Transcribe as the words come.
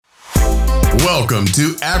Welcome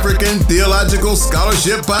to African Theological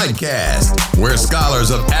Scholarship Podcast, where scholars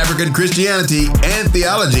of African Christianity and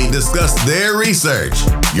theology discuss their research.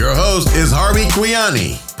 Your host is Harvey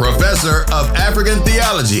Kwiani, Professor of African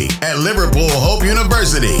Theology at Liverpool Hope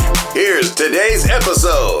University. Here's today's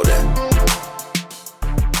episode.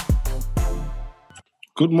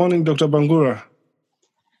 Good morning, Dr. Bangura.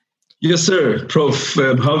 Yes, sir. Prof.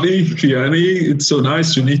 Harvey Kwiani, it's so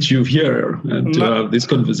nice to meet you here and to have this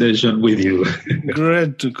conversation with you.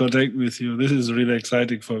 Great to connect with you. This is really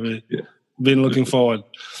exciting for me. Yeah. Been looking forward.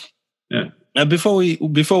 Yeah. Before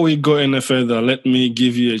we go any further, let me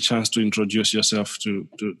give you a chance to introduce yourself to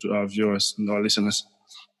our viewers and our listeners.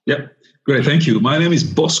 Yeah, great. Thank you. My name is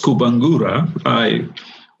Bosco Bangura.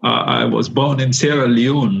 I was born in Sierra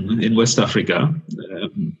Leone in West Africa.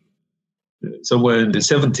 Somewhere in the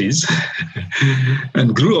 70s,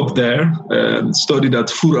 and grew up there, studied at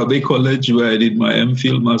Furabe College, where I did my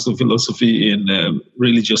MPhil, Master of Philosophy in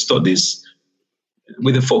Religious Studies,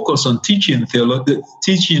 with a focus on teaching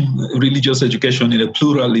religious education in a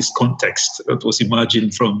pluralist context that was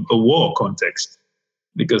imagined from a war context,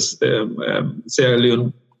 because Sierra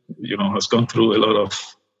Leone, has gone through a lot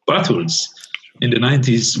of battles. In the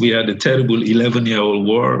 90s, we had a terrible 11-year-old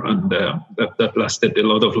war, and that lasted a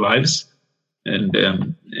lot of lives. And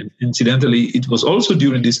incidentally, it was also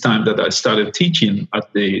during this time that I started teaching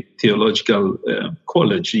at the Theological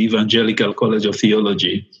College, the Evangelical College of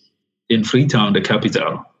Theology in Freetown, the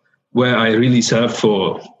capital, where I really served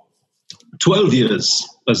for 12 years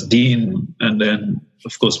as dean and then,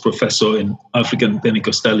 of course, professor in African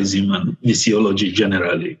Pentecostalism and missiology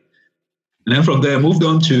generally. And then from there, I moved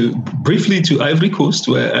on briefly to Ivory Coast,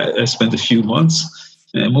 where I spent a few months.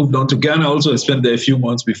 I moved on to Ghana also. I spent there a few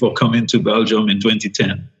months before coming to Belgium in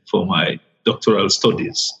 2010 for my doctoral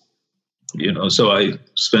studies. So I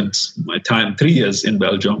spent my time 3 years in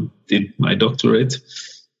Belgium, did my doctorate,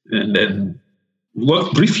 and then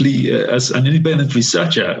worked briefly as an independent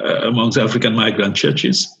researcher amongst African migrant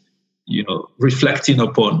churches, reflecting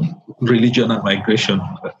upon religion and migration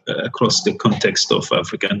across the context of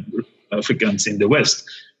Africans in the West.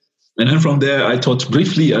 And then from there, I taught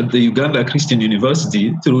briefly at the Uganda Christian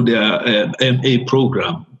University through their MA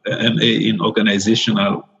program, MA in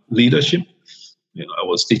Organizational Leadership. I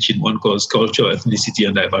was teaching one course, Culture, Ethnicity,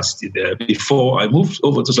 and Diversity there before I moved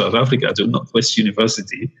over to South Africa to Northwest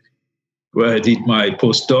University, where I did my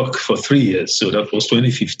postdoc for 3 years. So that was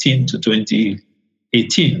 2015 to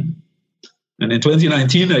 2018. And in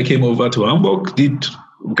 2019, I came over to Hamburg, did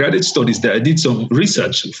graduate studies there. I did some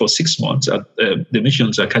research for 6 months at the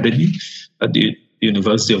Missions Academy at the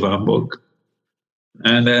University of Hamburg.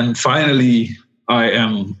 And then finally, I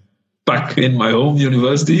am back in my home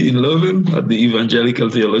university in Leuven at the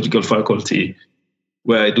Evangelical Theological Faculty,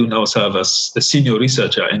 where I do now serve as the senior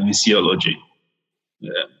researcher in missiology.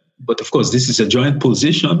 But of course, this is a joint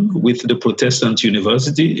position with the Protestant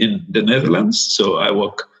University in the Netherlands. So I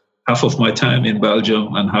work half of my time in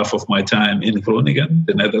Belgium and half of my time in Groningen,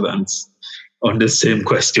 the Netherlands, on the same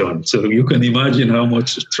question. So you can imagine how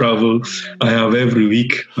much travel I have every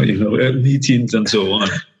week, meetings and so on.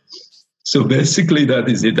 So basically that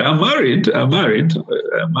is it. I'm married.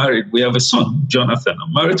 We have a son, Jonathan.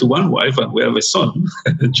 I'm married to one wife and we have a son,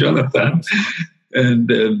 Jonathan.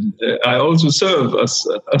 And I also serve as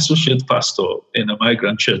associate pastor in a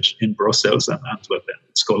migrant church in Brussels and Antwerp.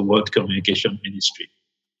 It's called World Communication Ministry.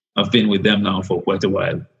 I've been with them now for quite a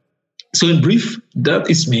while. So in brief, that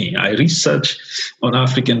is me. I research on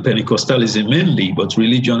African Pentecostalism mainly, but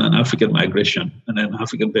religion and African migration, and then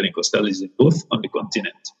African Pentecostalism, both on the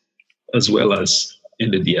continent as well as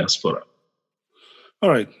in the diaspora. All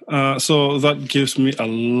right. So that gives me a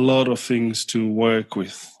lot of things to work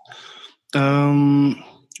with.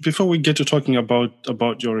 Before we get to talking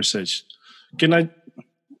about your research, can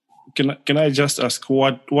I just ask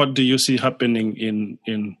what do you see happening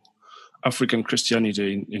in African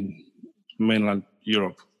Christianity in mainland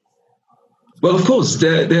Europe? Well, of course,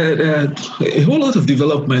 there are a whole lot of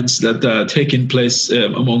developments that are taking place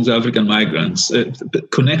amongst African migrants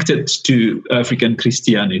connected to African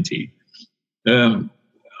Christianity.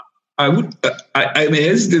 I may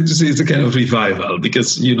hesitate to say it's a kind of revival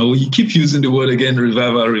because, you keep using the word again,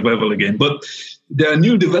 revival again. But there are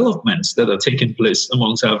new developments that are taking place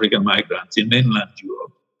amongst African migrants in mainland Europe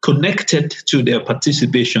connected to their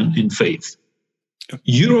participation in faith.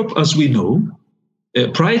 Europe, as we know,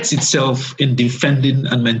 prides itself in defending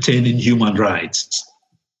and maintaining human rights.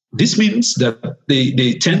 This means that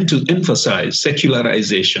they tend to emphasize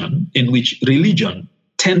secularization, in which religion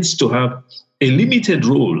tends to have a limited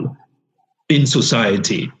role in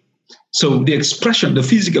society. So the expression, the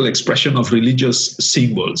physical expression of religious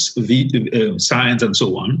symbols, signs and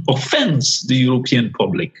so on, offends the European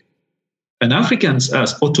public. And Africans are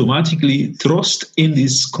automatically thrust in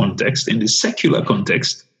this context, in this secular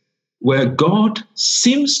context, where God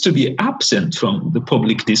seems to be absent from the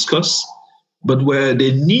public discourse, but where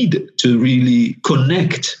they need to really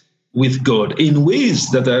connect with God in ways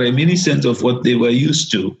that are reminiscent of what they were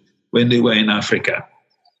used to when they were in Africa.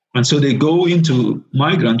 And so they go into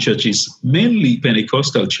migrant churches, mainly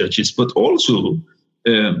Pentecostal churches, but also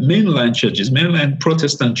mainline churches, mainline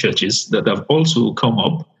Protestant churches that have also come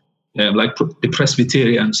up, like the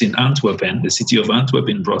Presbyterians in Antwerp, the city of Antwerp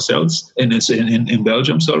in Brussels, in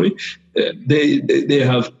Belgium, sorry. They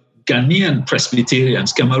have Ghanaian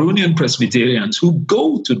Presbyterians, Cameroonian Presbyterians who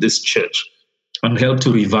go to this church and help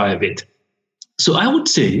to revive it. So I would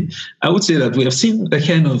say that we have seen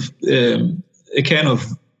a kind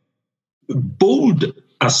of bold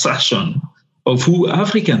assertion of who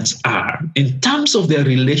Africans are in terms of their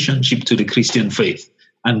relationship to the Christian faith.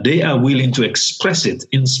 And they are willing to express it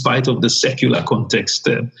in spite of the secular context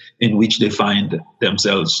in which they find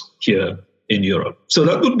themselves here in Europe. So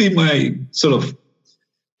that would be my sort of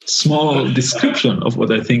small description of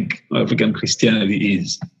what I think African Christianity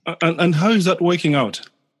is. And how is that working out?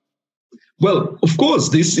 Well, of course,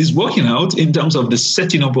 this is working out in terms of the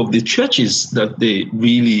setting up of the churches that they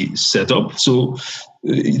really set up. So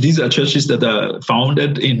these are churches that are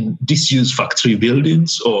founded in disused factory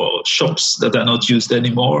buildings or shops that are not used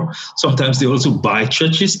anymore. Sometimes they also buy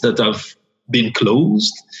churches that have been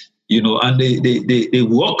closed, and they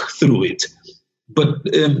walk through it. But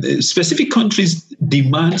specific countries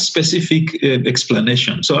demand specific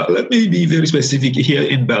explanation. So let me be very specific here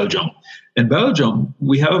in Belgium. In Belgium,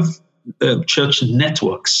 we have church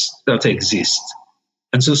networks that exist.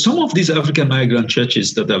 And so some of these African migrant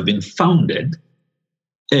churches that have been founded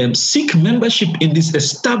seek membership in this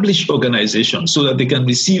established organization so that they can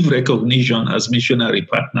receive recognition as missionary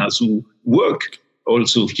partners who work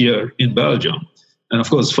also here in Belgium. And of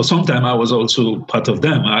course, for some time, I was also part of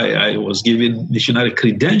them. I was given missionary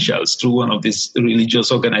credentials through one of these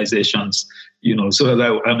religious organizations, so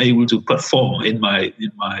that I'm able to perform in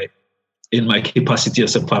my capacity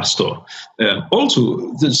as a pastor.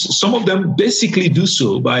 Also, some of them basically do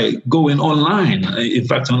so by going online. In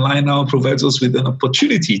fact, online now provides us with an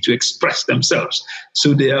opportunity to express themselves.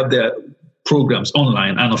 So they have their programs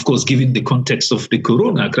online. And of course, given the context of the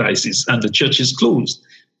corona crisis and the church is closed,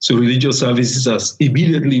 so religious services are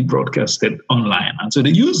immediately broadcasted online. And so they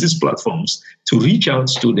use these platforms to reach out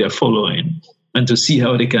to their following and to see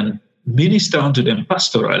how they can minister unto them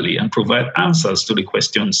pastorally and provide answers to the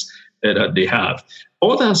questions that they have.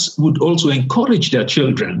 Others would also encourage their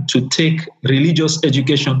children to take religious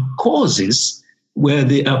education courses where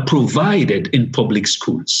they are provided in public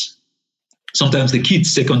schools. Sometimes the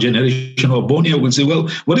kids, second generation or born here, will say, well,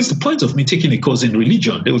 what is the point of me taking a course in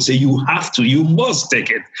religion? They will say, you have to, you must take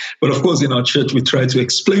it. But of course, in our church, we try to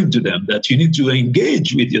explain to them that you need to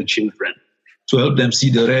engage with your children to help them see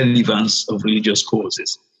the relevance of religious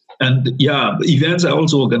courses. And events are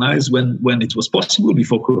also organized when it was possible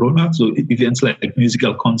before Corona. So events like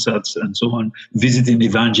musical concerts and so on, visiting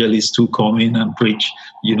evangelists who come in and preach,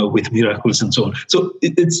 with miracles and so on. So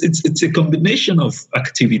it's a combination of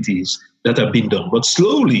activities that have been done, but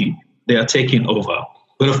slowly they are taking over.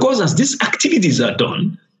 But of course, as these activities are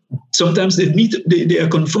done, sometimes they are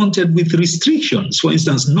confronted with restrictions. For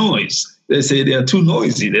instance, noise. They say they are too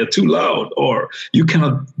noisy, they're too loud, or you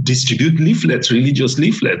cannot distribute leaflets, religious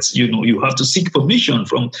leaflets. You have to seek permission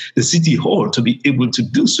from the city hall to be able to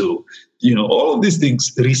do so. All of these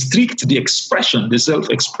things restrict the expression, the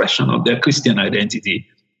self-expression of their Christian identity.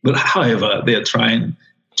 But however, they are trying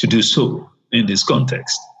to do so in this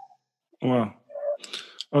context. Wow.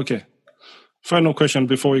 Okay. Final question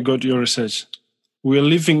before we go to your research. We're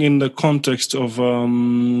living in the context of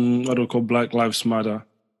what we call Black Lives Matter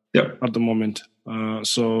at the moment.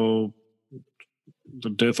 So the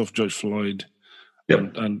death of George Floyd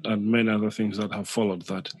and many other things that have followed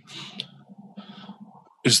that.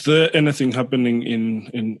 Is there anything happening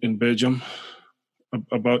in Belgium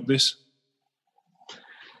about this?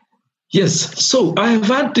 Yes. So I have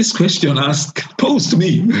had this question posed to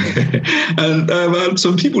me. And I've had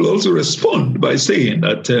some people also respond by saying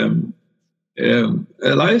that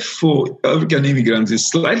life for African immigrants is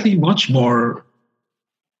slightly much more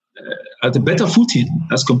at a better footing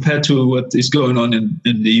as compared to what is going on in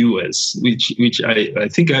the US, which I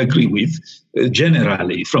think I agree with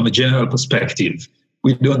generally, from a general perspective.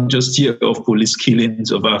 We don't just hear of police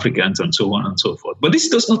killings of Africans and so on and so forth. But this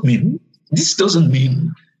doesn't mean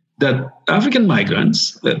that African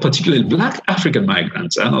migrants, particularly Black African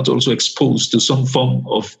migrants, are not also exposed to some form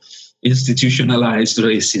of institutionalized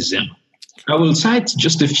racism. I will cite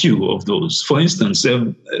just a few of those. For instance,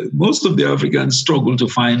 most of the Africans struggle to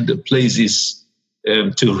find places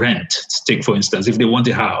to rent. Take, for instance, if they want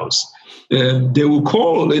a house, they will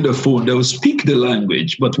call in the phone, they will speak the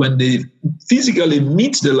language, but when they physically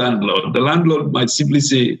meet the landlord might simply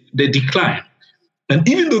say they decline. And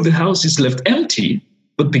even though the house is left empty,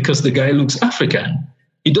 but because the guy looks African,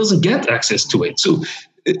 he doesn't get access to it. So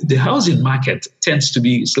the housing market tends to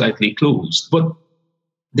be slightly closed. But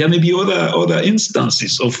there may be other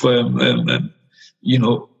instances of,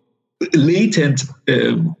 latent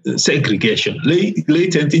segregation,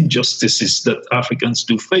 latent injustices that Africans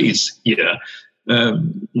do face here.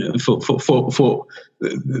 Of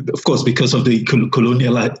course, because of the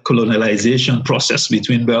colonialization process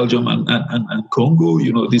between Belgium and Congo,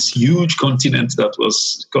 this huge continent that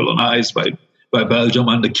was colonized by Belgium,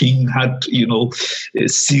 and the king had,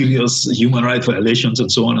 serious human rights violations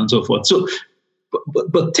and so on and so forth. So,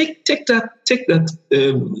 but take that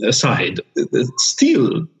aside.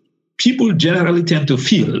 Still, people generally tend to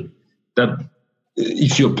feel that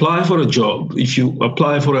if you apply for a job, if you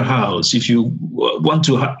apply for a house, if you want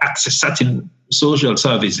to access certain social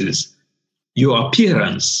services, your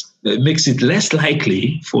appearance makes it less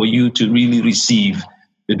likely for you to really receive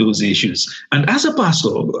those issues. And as a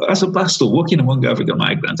pastor working among African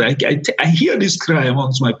migrants, I hear this cry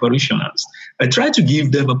amongst my parishioners. I try to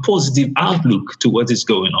give them a positive outlook to what is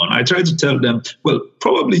going on. I try to tell them, well,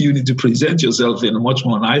 probably you need to present yourself in a much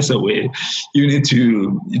more nicer way. You need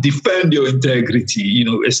to defend your integrity,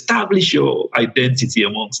 establish your identity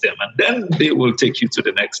amongst them, and then they will take you to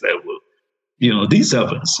the next level. These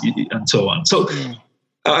happens, and so on. So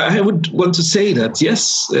I would want to say that,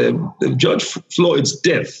 yes, George Floyd's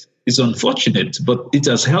death is unfortunate, but it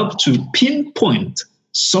has helped to pinpoint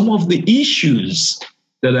some of the issues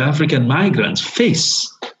that African migrants face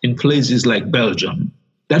in places like Belgium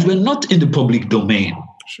that were not in the public domain,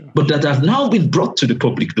 but that have now been brought to the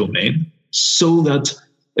public domain so that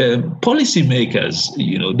policymakers,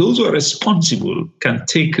 those who are responsible, can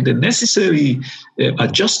take the necessary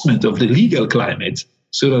adjustment of the legal climate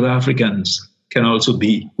so that Africans can also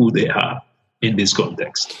be who they are in this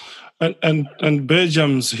context. And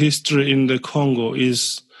Belgium's history in the Congo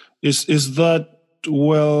is that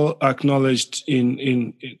well acknowledged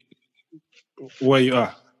in where you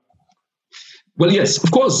are? Well, yes,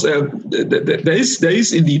 of course. There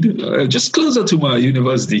is indeed just closer to my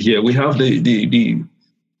university here. We have the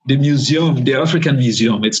museum, the African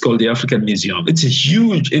Museum. It's called the African Museum. It's a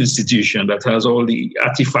huge institution that has all the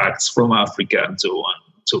artifacts from Africa and so on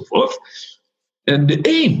and so forth. And the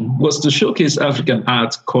aim was to showcase African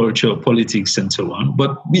art, culture, politics, and so on.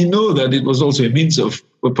 But we know that it was also a means of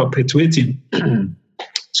perpetuating,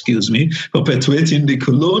 perpetuating the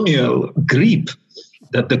colonial grip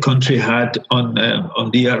that the country had on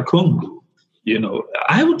DR Congo.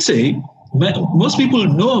 I would say most people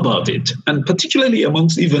know about it, and particularly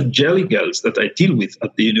amongst evangelicals that I deal with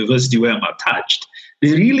at the university where I'm attached,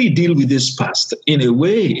 they really deal with this past in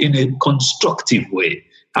a constructive way.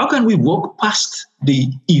 How can we walk past the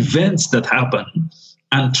events that happen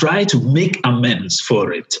and try to make amends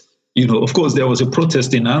for it? Of course, there was a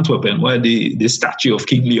protest in Antwerp where the statue of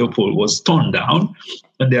King Leopold was torn down.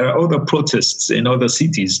 And there are other protests in other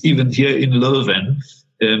cities, even here in Leuven.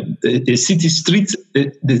 A city street,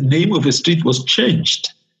 the name of a street was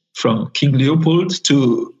changed from King Leopold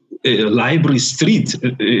to Library Street.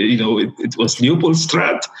 It was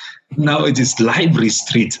Leopoldstraat. Now it is Library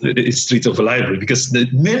Street, the street of a library, because the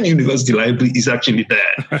main university library is actually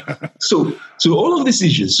there. So all of these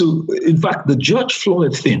issues. So in fact, the George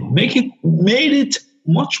Floyd thing made it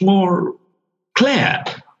much more clear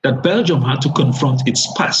that Belgium had to confront its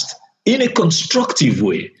past in a constructive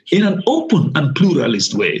way, in an open and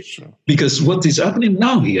pluralist way. Sure. Because what is happening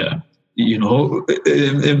now here, it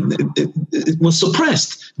was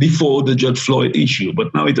suppressed before the George Floyd issue,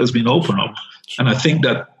 but now it has been opened up. And I think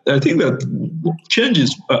that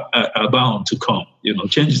changes are bound to come.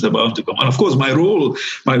 Changes are bound to come. And of course, my role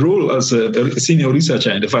as a senior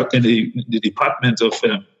researcher in the Department of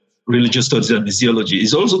Religious Studies and Missiology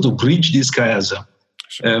is also to bridge this chiasm.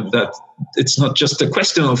 That it's not just a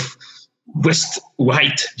question of West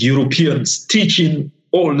white Europeans teaching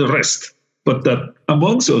all the rest, but that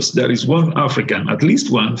amongst us there is one African, at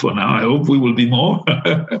least one for now. I hope we will be more.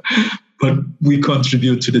 But we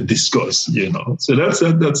contribute to the discourse, So that's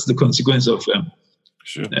the consequence of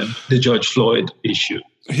the George Floyd issue.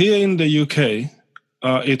 Here in the UK,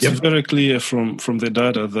 it's very clear from the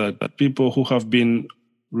data that people who have been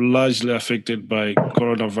largely affected by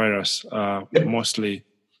coronavirus are mostly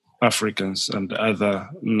Africans and other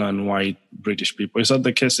non-white British people. Is that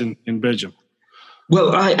the case in Belgium?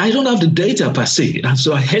 Well, I don't have the data per se, and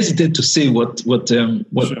so I hesitate to say what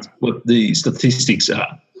the statistics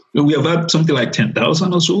are. We have had something like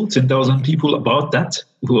 10,000 or so, 10,000 people about that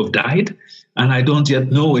who have died, and I don't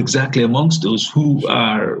yet know exactly amongst those who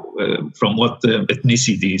are from what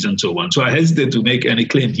ethnicities and so on. So I hesitate to make any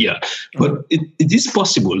claim here, but it is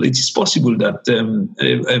possible. It is possible that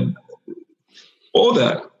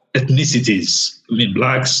other ethnicities, I mean,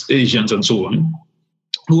 blacks, Asians, and so on,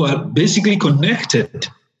 who are basically connected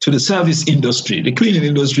to the service industry, the cleaning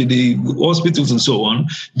industry, the hospitals, and so on,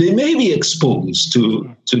 they may be exposed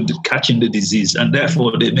to catching the disease, and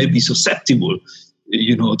therefore they may be susceptible,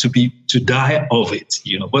 to die of it.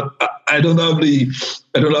 But I don't have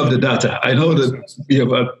the data. I know that we have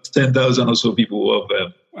about 10,000 or so people who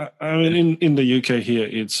have. I mean, in the UK here,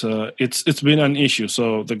 it's been an issue.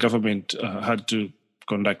 So the government had to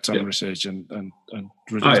conduct some research and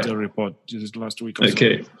release the report this last week or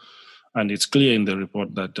so. And it's clear in the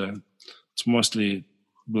report that it's mostly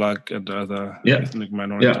black and other ethnic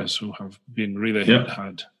minorities who have been really hit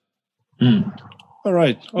hard. All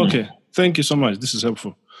right. Okay. Thank you so much. This is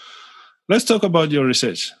helpful. Let's talk about your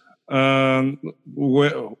research. Where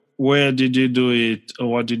did you do it, or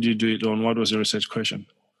what did you do it on? What was your research question?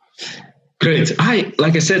 Great.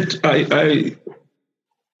 Like I said, I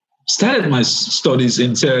started my studies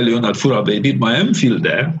in Sierra Leone at Furabe, did my MPhil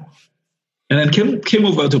there, and then came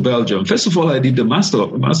over to Belgium. First of all, I did the Master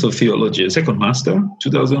of Theology, a second Master,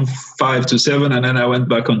 2005 to 7, and then I went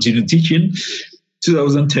back, continued teaching.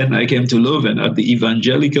 2010, I came to Leuven at the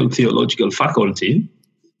Evangelical Theological Faculty,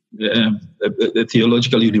 the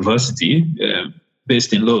Theological University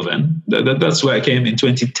based in Leuven. That's where I came in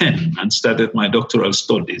 2010 and started my doctoral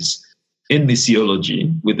studies in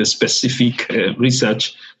missiology with a specific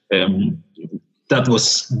research that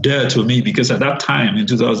was dear to me, because at that time in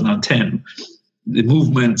 2010, the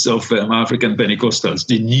movements of African Pentecostals,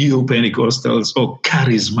 the Neo-Pentecostals or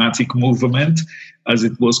charismatic movement, as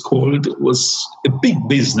it was called, was a big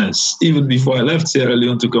business even before I left Sierra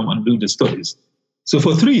Leone to come and do the studies. So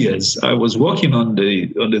for 3 years, I was working on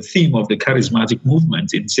the theme of the charismatic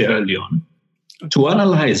movement in Sierra Leone to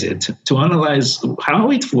analyze it, to analyze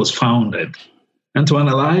how it was founded, and to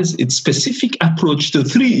analyze its specific approach to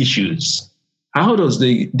 3 issues. How does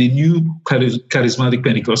the new charismatic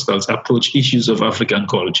Pentecostals approach issues of African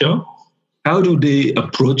culture? How do they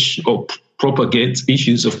approach or propagate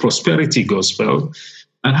issues of prosperity gospel?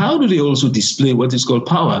 And how do they also display what is called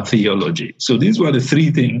power theology? So these were the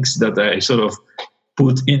 3 things that I sort of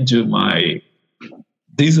put into my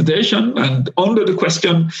dissertation. And under the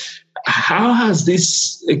question, how has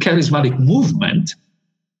this charismatic movement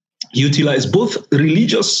utilized both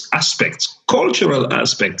religious aspects, cultural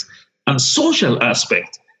aspects, and social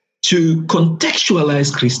aspect to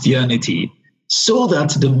contextualize Christianity so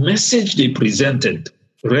that the message they presented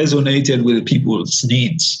resonated with the people's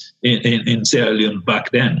needs in Sierra Leone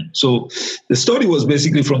back then. So the study was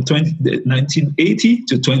basically from 1980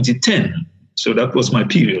 to 2010. So that was my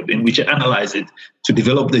period in which I analyzed it to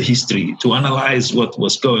develop the history, to analyze what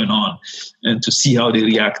was going on, and to see how they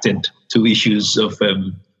reacted to issues of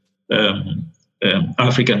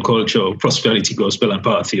African culture, prosperity gospel, and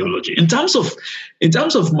power theology. In terms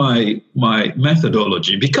of my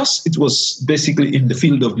methodology, because it was basically in the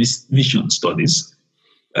field of mission studies,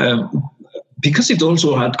 because it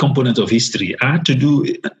also had component of history, I had to do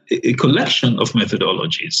a collection of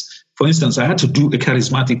methodologies. For instance, I had to do a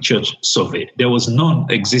charismatic church survey. There was none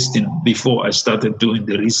existing before I started doing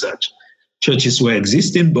the research. Churches were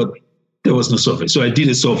existing, but there was no survey. So I did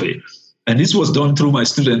a survey. And this was done through my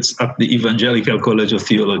students at the Evangelical College of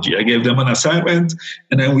Theology. I gave them an assignment,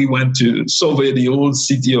 and then we went to survey the old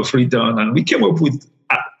city of Freetown, and we came up with,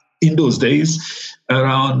 in those days,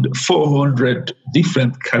 around 400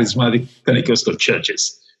 different charismatic Pentecostal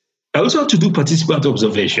churches. I also had to do participant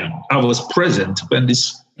observation. I was present when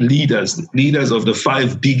these leaders of the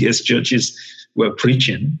 5 biggest churches were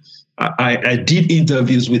preaching. I did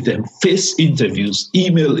interviews with them, face interviews,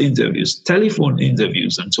 email interviews, telephone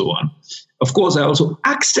interviews, and so on. Of course, I also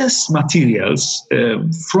access materials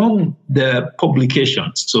from their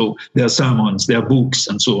publications, so their sermons, their books,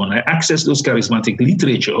 and so on. I access those charismatic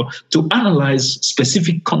literature to analyze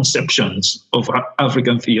specific conceptions of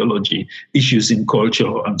African theology, issues in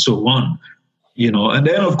culture, and so on. And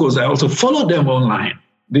then, of course, I also followed them online.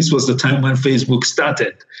 This was the time when Facebook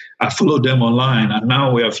started. I followed them online, and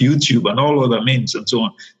now we have YouTube and all other means and so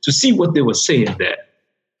on to see what they were saying there.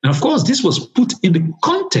 And of course, this was put in the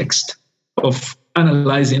context of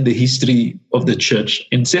analyzing the history of the church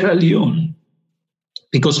in Sierra Leone.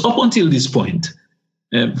 Because up until this point,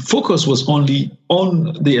 focus was only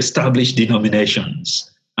on the established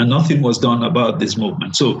denominations, and nothing was done about this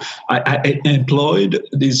movement. So I employed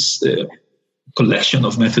this collection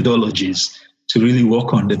of methodologies to really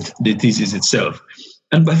work on the thesis itself.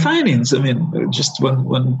 And my findings, just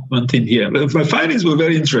one thing here. My findings were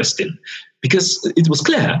very interesting because it was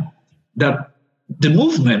clear that the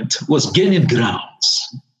movement was gaining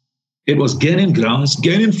grounds. It was gaining grounds,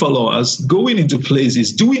 gaining followers, going into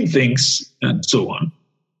places, doing things, and so on.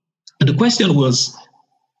 And the question was,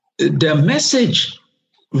 their message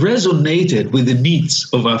resonated with the needs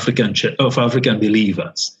of African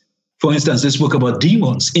believers. For instance, they spoke about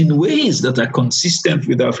demons in ways that are consistent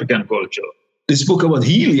with African culture. They spoke about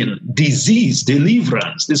healing, disease,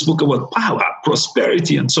 deliverance. They spoke about power,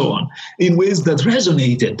 prosperity, and so on, in ways that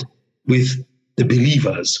resonated with the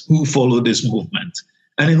believers who followed this movement,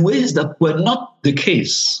 and in ways that were not the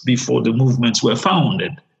case before the movements were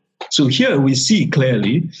founded. So here we see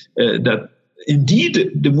clearly that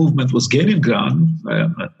indeed the movement was gaining ground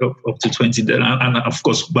up to 20, and of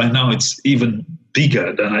course by now it's even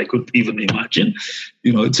bigger than I could even imagine.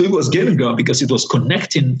 So it was gaining ground because it was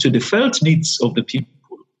connecting to the felt needs of the people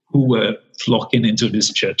who were flocking into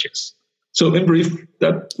these churches. So in brief,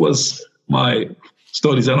 that was my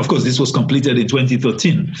studies. And of course, this was completed in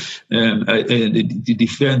 2013. The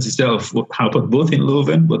defense itself happened both in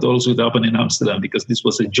Leuven, but also it happened in Amsterdam, because this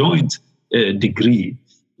was a joint degree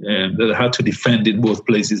that I had to defend in both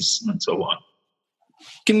places and so on.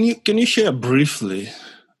 Can you share briefly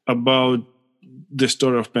about the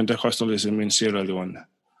story of Pentecostalism in Sierra Leone?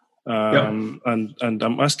 And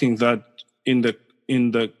I'm asking that in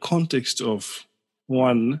the context of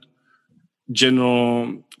one,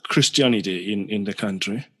 general Christianity in the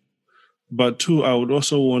country, but two, I would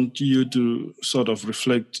also want you to sort of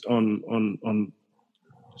reflect on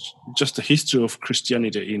just the history of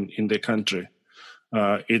Christianity in the country.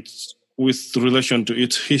 It's with relation to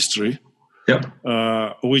its history,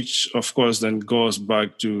 which of course then goes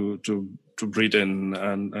back to Britain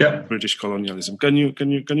and British colonialism. Can you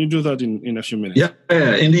do that in a few minutes? Yeah,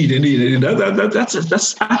 indeed.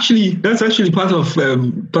 That's actually part of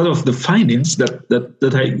the findings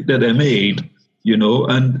that I made.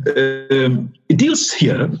 And it deals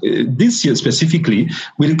here, this year specifically,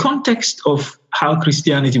 with the context of how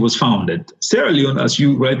Christianity was founded. Sierra Leone, as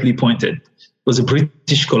you rightly pointed, was a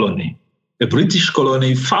British colony. A British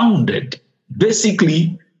colony founded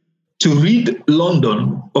basically to rid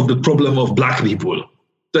London of the problem of black people.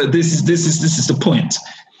 This is the point.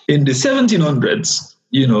 In the 1700s,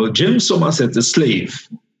 James Somerset, the slave,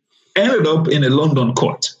 ended up in a London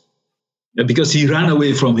court because he ran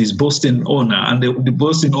away from his Boston owner, and the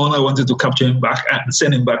Boston owner wanted to capture him back and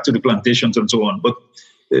send him back to the plantations and so on. But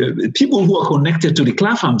people who are connected to the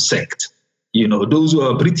Clapham sect, those who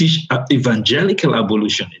are British evangelical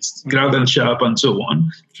abolitionists, Gravel Sharp and so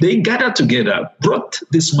on, they gathered together, brought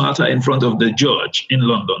this matter in front of the judge in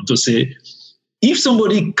London to say, if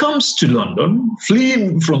somebody comes to London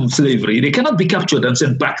fleeing from slavery, they cannot be captured and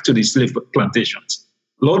sent back to the slave plantations.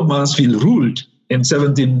 Lord Mansfield ruled in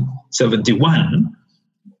 1771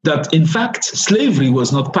 that, in fact, slavery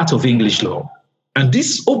was not part of English law. And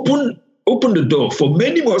this opened the door for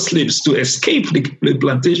many more slaves to escape the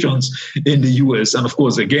plantations in the US. And of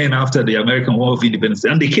course, again, after the American War of Independence,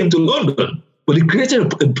 and they came to London. But it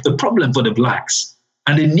created a problem for the blacks.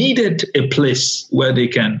 And they needed a place where they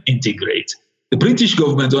can integrate. The British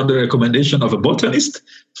government, on the recommendation of a botanist,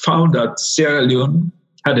 found that Sierra Leone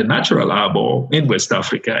had a natural harbor in West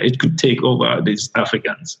Africa. It could take over these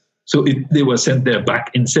Africans. So they were sent there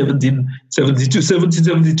back in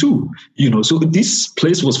 1772. So this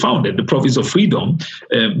place was founded, the Province of Freedom,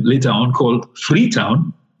 later on called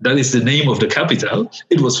Freetown. That is the name of the capital.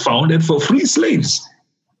 It was founded for free slaves.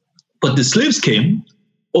 But the slaves came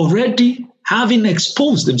already having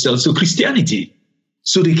exposed themselves to Christianity.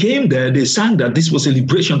 So they came there, they sang that this was a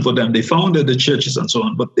liberation for them. They founded the churches and so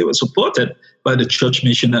on, but they were supported by the Church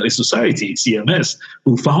Missionary Society, CMS,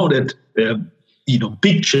 who founded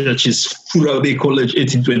big churches, Fura Bay College,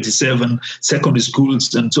 1827, secondary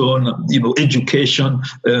schools and so on, education,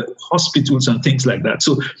 hospitals and things like that.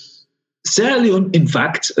 So Sierra Leone, in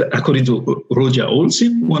fact, according to Roger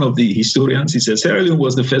Olsen, one of the historians, he says Sierra Leone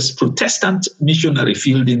was the first Protestant missionary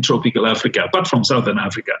field in tropical Africa, apart from Southern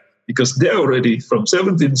Africa, because there already from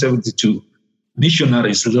 1772,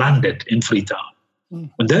 missionaries landed in Freetown.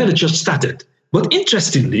 And there the church started. But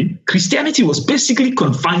interestingly, Christianity was basically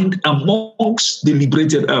confined amongst the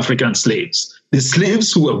liberated African slaves. The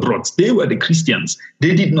slaves who were brought, they were the Christians.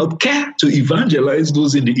 They did not care to evangelize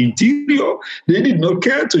those in the interior. They did not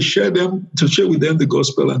care to share with them the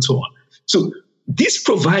gospel and so on. So this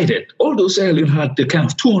provided, although Sierra Leone had the kind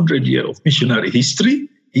of 200 years of missionary history,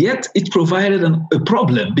 yet it provided a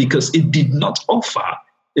problem because it did not offer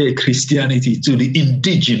a Christianity to the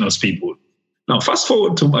indigenous people. Now, fast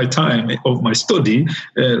forward to my time of my study,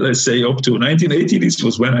 let's say up to 1980, this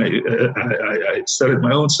was when I started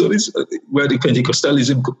my own studies, where the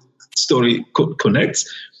Pentecostalism story connects.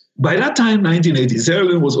 By that time, 1980, Sierra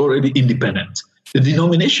Leone was already independent. The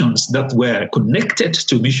denominations that were connected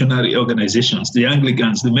to missionary organizations, the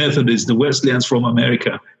Anglicans, the Methodists, the Wesleyans from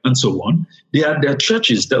America, and so on, they had their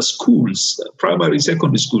churches, their schools, primary,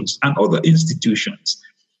 secondary schools, and other institutions.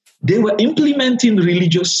 They were implementing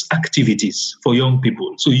religious activities for young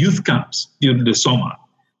people, so youth camps during the summer.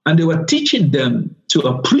 And they were teaching them to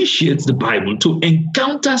appreciate the Bible, to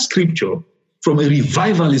encounter scripture from a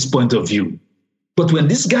revivalist point of view. But when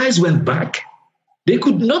these guys went back, they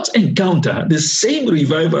could not encounter the same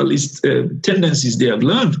revivalist tendencies they had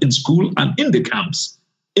learned in school and in the camps,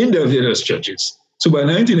 in their various churches. So by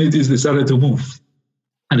the 1980s, they started to move.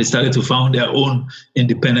 And they started to found their own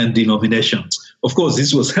independent denominations. Of course,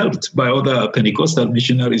 this was helped by other Pentecostal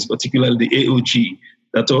missionaries, particularly the AOG,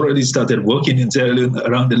 that already started working in Sierra Leone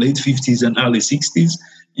around the late 50s and early 60s,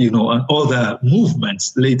 and other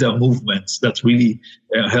movements, later movements that really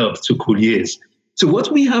helped to coalesce. So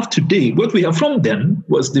what we have today, what we have from then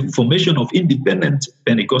was the formation of independent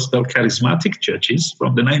Pentecostal charismatic churches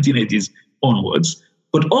from the 1980s onwards.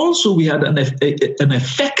 But also we had an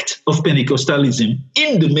effect of Pentecostalism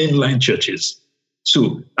in the mainline churches.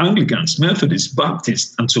 So Anglicans, Methodists,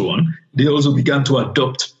 Baptists, and so on, they also began to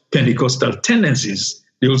adopt Pentecostal tendencies.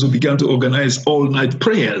 They also began to organize all-night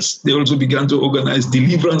prayers. They also began to organize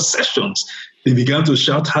deliverance sessions. They began to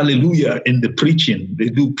shout hallelujah in the preaching. They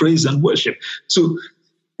do praise and worship. So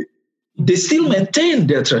they still maintain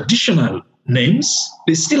their traditional names.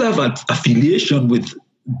 They still have an affiliation with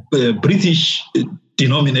British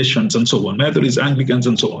denominations and so on, Methodists, Anglicans,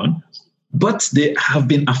 and so on, but they have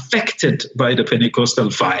been affected by the Pentecostal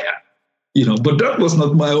fire, But that was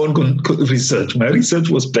not my own research. My research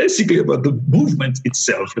was basically about the movement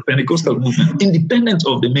itself, the Pentecostal movement, independent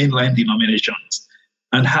of the mainline denominations,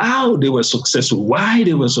 and how they were successful, why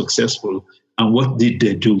they were successful, and what did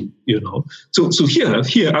they do, So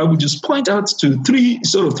here I would just point out to three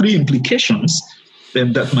implications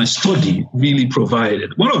that my study really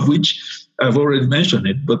provided. One of which I've already mentioned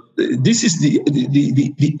it, but this is the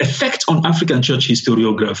effect on African church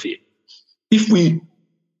historiography. If we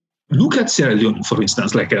look at Sierra Leone, for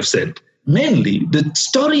instance, like I've said, mainly the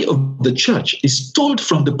story of the church is told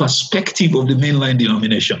from the perspective of the mainline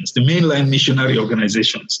denominations, the mainline missionary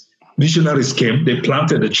organizations. Missionaries came, they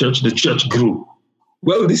planted the church grew.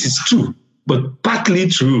 Well, this is true, but partly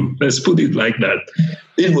true. Let's put it like that.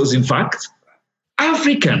 It was, in fact,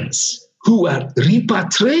 Africans who were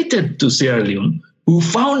repatriated to Sierra Leone, who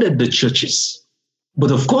founded the churches.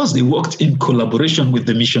 But of course, they worked in collaboration with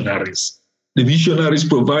the missionaries. The missionaries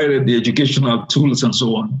provided the educational tools and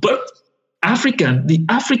so on. But the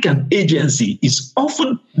African agency is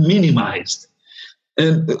often minimized.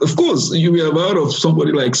 And of course, you will have heard of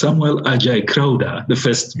somebody like Samuel Ajay Crowder, the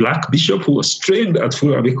first black bishop who was trained at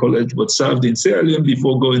Furabe College but served in Sierra Leone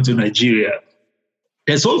before going to Nigeria.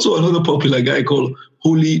 There's also another popular guy called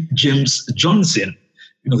Holy James Johnson.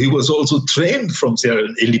 He was also trained from Sierra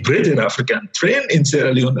Leone, a liberated African, trained in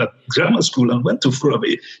Sierra Leone at grammar school and went to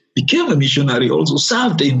Furabe, became a missionary, also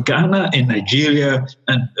served in Ghana, in Nigeria,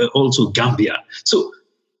 and also Gambia. So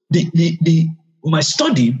my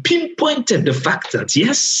study pinpointed the fact that,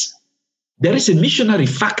 yes, there is a missionary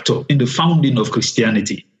factor in the founding of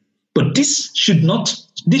Christianity, but this should not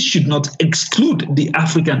exclude the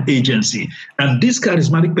African agency. And these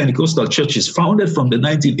charismatic Pentecostal churches founded from the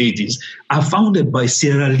 1980s are founded by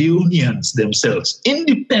Sierra Leoneans themselves,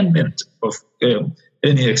 independent of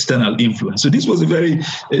any external influence. So this was a very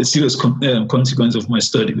serious consequence of my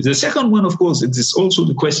study. The second one, of course, it is also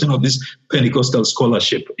the question of this Pentecostal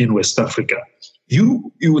scholarship in West Africa.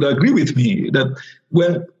 You would agree with me that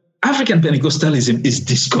when African Pentecostalism is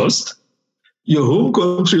discussed, your home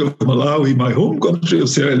country of Malawi, my home country of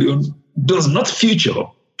Sierra Leone, does not feature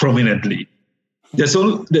prominently. There's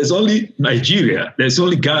only Nigeria, there's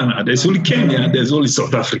only Ghana, there's only Kenya, there's only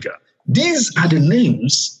South Africa. These are the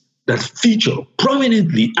names that feature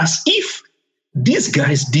prominently as if these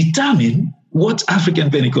guys determine what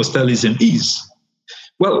African Pentecostalism is.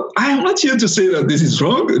 Well, I am not here to say that this is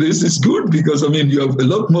wrong. This is good because, you have a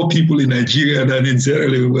lot more people in Nigeria than in Sierra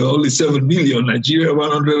Leone. We're only 7 million. Nigeria,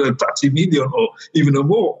 130 million or even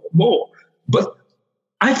more. But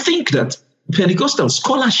I think that Pentecostal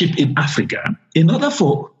scholarship in Africa, in order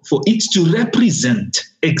for it to represent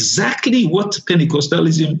exactly what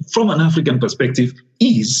Pentecostalism from an African perspective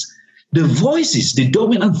is, the voices, the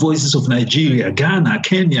dominant voices of Nigeria, Ghana,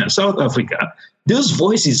 Kenya, South Africa, those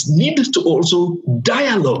voices need to also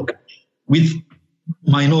dialogue with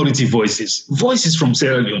minority voices, voices from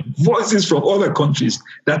Sierra Leone, voices from other countries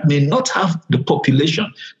that may not have the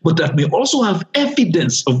population, but that may also have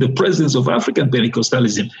evidence of the presence of African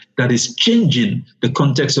Pentecostalism that is changing the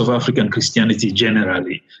context of African Christianity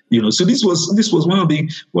generally. So this was one of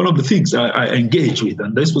the things I engaged with,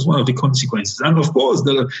 and this was one of the consequences. And of course,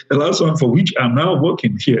 the last one for which I'm now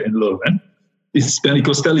working here in Leuven is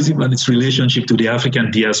Pentecostalism and its relationship to the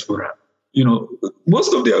African diaspora.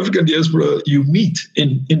 Most of the African diaspora you meet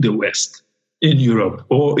in the West, in Europe,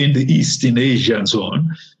 or in the East, in Asia, and so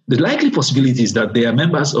on, the likely possibility is that they are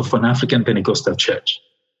members of an African Pentecostal church.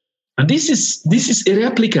 And this is a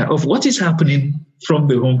replica of what is happening from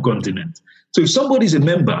the home continent. So if somebody is a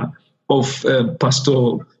member of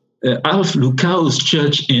Pastor Alf Lukau's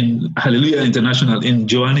church in Hallelujah International in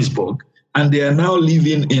Johannesburg, and they are now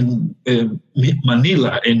living in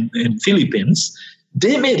Manila in Philippines,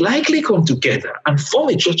 they may likely come together and form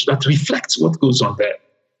a church that reflects what goes on there.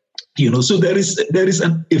 So there is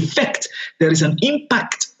an effect, there is an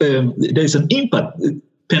impact.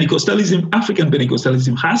 Pentecostalism, African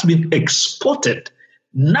Pentecostalism, has been exported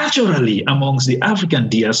naturally amongst the African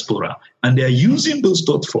diaspora, and they are using those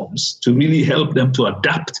thought forms to really help them to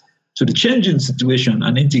adapt to the changing situation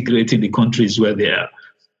and integrate in the countries where they are.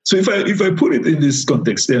 So if I put it in this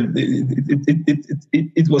context, then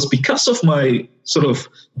it was because of my sort of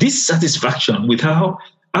dissatisfaction with how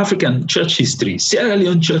African church history, Sierra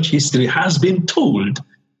Leone church history has been told.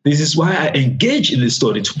 This is why I engaged in the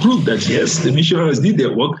story to prove that, yes, the missionaries did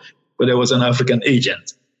their work, but there was an African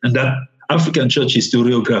agent. And that African church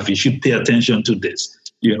historiography should pay attention to this.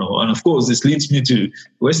 And of course, this leads me to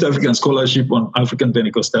West African scholarship on African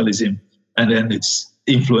Pentecostalism and then its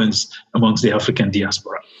influence amongst the African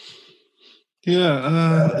diaspora.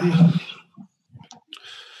 Yeah,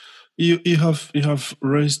 you have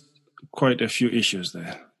raised quite a few issues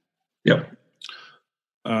there. Yep.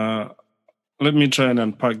 Let me try and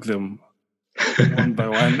unpack them one by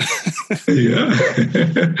one. Yeah.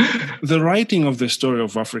 The writing of the story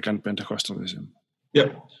of African Pentecostalism.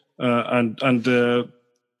 Yep. And the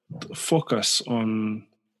focus on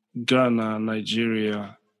Ghana,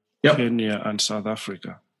 Nigeria, Yep. Kenya, and South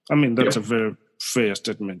Africa. I mean, that's Yep. a very fair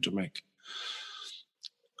statement to make.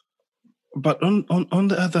 But on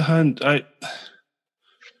the other hand, I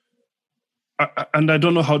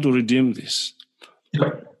don't know how to redeem this.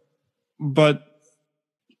 Yep. But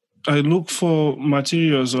I look for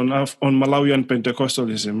materials on Malawian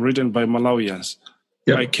Pentecostalism written by Malawians.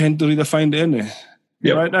 Yep. I can't really find any.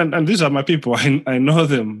 Yep. Right? And these are my people. I know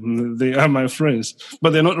them. They are my friends.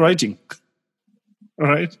 But they're not writing.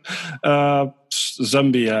 Right?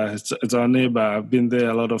 Zambia, it's our neighbor. I've been there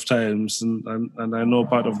a lot of times, and I know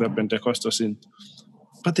part of their Pentecostal scene.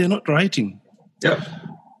 But they're not writing. Yep.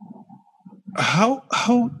 How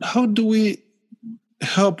do we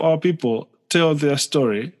help our people tell their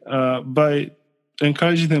story by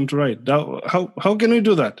encouraging them to write? How can we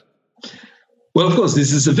do that? Well, of course,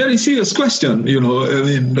 this is a very serious question,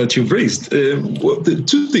 that you've raised. The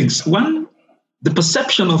two things. One, the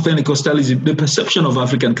perception of Pentecostalism, the perception of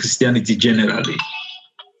African Christianity generally.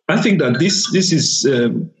 I think that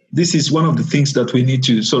this is one of the things that we need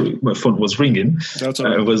to. Sorry, my phone was ringing. That's all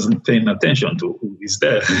right. I wasn't paying attention to who is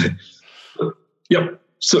there. Yep.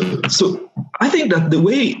 So I think that the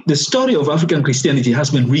way the story of African Christianity has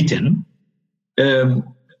been written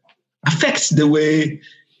affects the way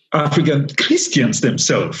African Christians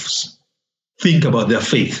themselves think about their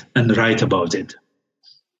faith and write about it.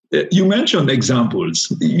 You mentioned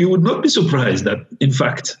examples. You would not be surprised that, in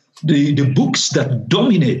fact, the books that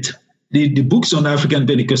dominate, the books on African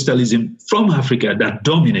Pentecostalism from Africa that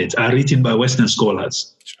dominate are written by Western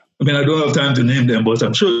scholars. I mean, I don't have time to name them, but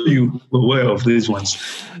I'm sure you're aware of these ones.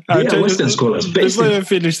 They are Western scholars. Before you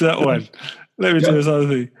finish that one, let me tell you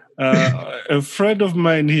something. A friend of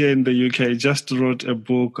mine here in the UK just wrote a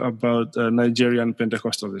book about Nigerian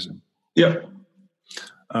Pentecostalism. Yep.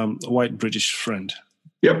 White British friend.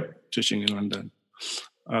 Yep. Teaching in London.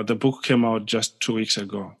 The book came out just 2 weeks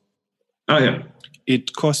ago. Oh, yeah.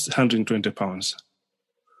 It costs £120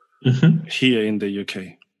 here in the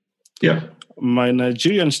UK. Yeah. My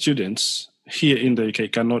Nigerian students here in the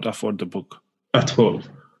UK cannot afford the book. At all.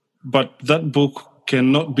 But that book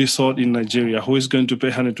cannot be sold in Nigeria. Who is going to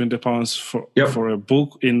pay £120 for a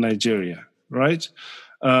book in Nigeria, right?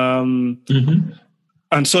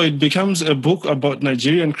 And so it becomes a book about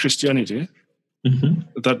Nigerian Christianity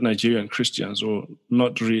that Nigerian Christians will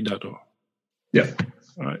not read at all. Yeah.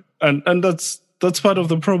 All right. And that's part of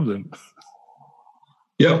the problem.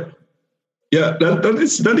 Yeah. Yeah, that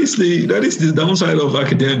is the downside of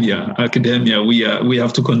academia. Academia, we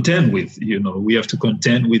have to contend with. We have to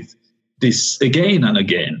contend with this again and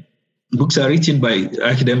again. Books are written by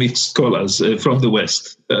academic scholars from the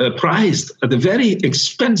West, priced at a very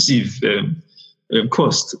expensive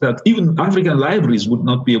cost that even African libraries would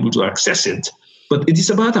not be able to access it. But it is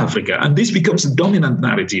about Africa, and this becomes a dominant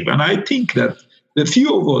narrative. And I think that the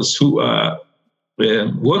few of us who are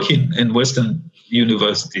working in Western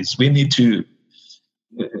universities, we need to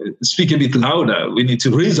speak a bit louder. We need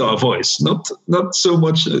to raise our voice, not so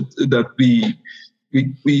much that we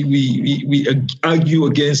argue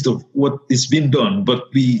against what is being done, but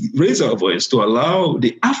we raise our voice to allow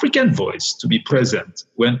the African voice to be present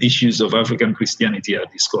when issues of African Christianity are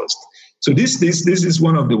discussed. So this is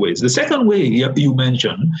one of the ways. The second way you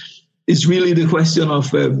mentioned is really the question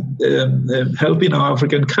of helping our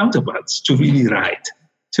African counterparts to really write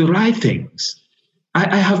things.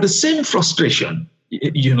 I have the same frustration,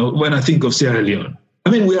 when I think of Sierra Leone. I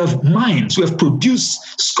mean, we have minds, we have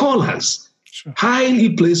produced scholars, sure,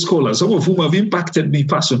 highly placed scholars, some of whom have impacted me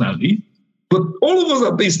personally, but all of us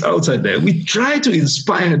are based outside there. We try to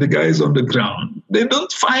inspire the guys on the ground. They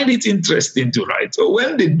don't find it interesting to write. So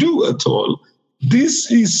when they do at all, this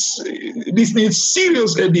needs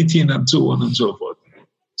serious editing and so on and so forth.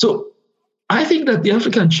 So I think that the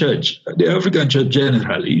African church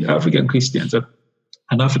generally, African Christians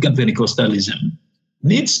and African Pentecostalism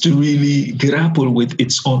needs to really grapple with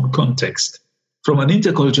its own context from an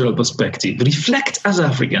intercultural perspective, reflect as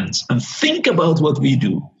Africans and think about what we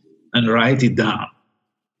do and write it down.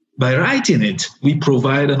 By writing it, we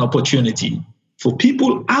provide an opportunity for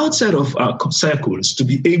people outside of our circles to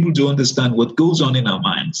be able to understand what goes on in our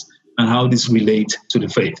minds and how this relates to the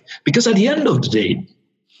faith. Because at the end of the day,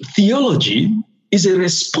 theology is a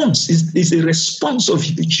response, is a response of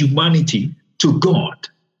humanity to God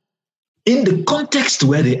in the context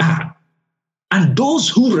where they are. And those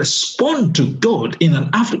who respond to God in an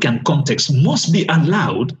African context must be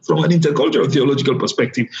allowed, from an intercultural theological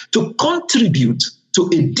perspective, to contribute to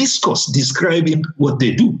a discourse describing what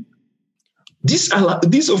they do. This,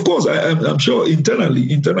 of course, I'm sure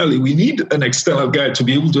internally, we need an external guide to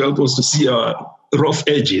be able to help us to see our rough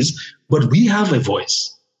edges, but we have a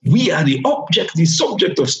voice. We are the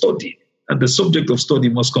subject of study, and the subject of study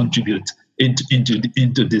must contribute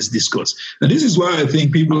into this discourse. And this is why I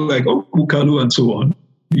think people like Bukalu and so on,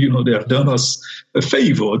 they have done us a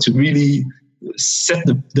favor to really set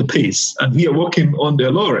the pace. And we are working on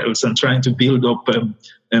their laurels and trying to build up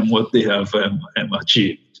what they have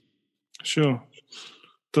achieved. Sure.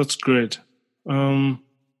 That's great. You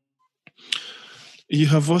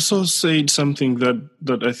have also said something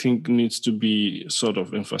that I think needs to be sort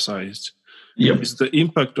of emphasized. Yep. It's the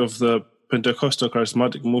impact of the Pentecostal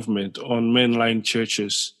charismatic movement on mainline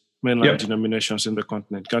churches, mainline denominations in the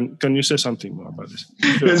continent. Can you say something more about this?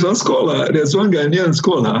 Sure. There's one Ghanaian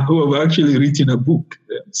scholar who have actually written a book,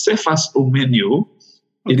 Cephas Omenyo.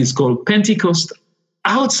 It is called Pentecost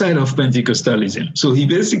Outside of Pentecostalism. So he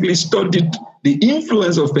basically studied the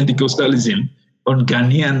influence of Pentecostalism on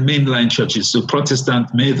Ghanaian mainline churches, so Protestant,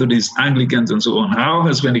 Methodist, Anglicans, and so on. How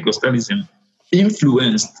has Pentecostalism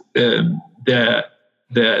influenced their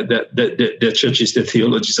churches, their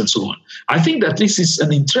theologies, and so on? I think that this is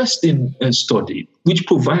an interesting study, which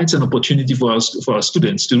provides an opportunity for our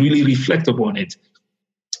students to really reflect upon it.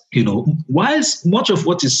 Whilst much of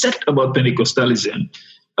what is said about Pentecostalism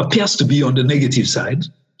appears to be on the negative side,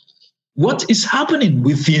 what is happening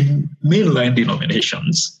within mainline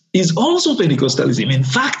denominations is also Pentecostalism. In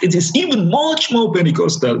fact, it is even much more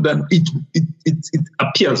Pentecostal than it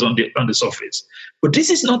appears on the surface. But this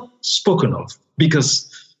is not spoken of because,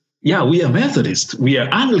 we are Methodists, we are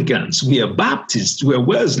Anglicans, we are Baptists, we are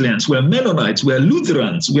Wesleyans, we are Mennonites, we are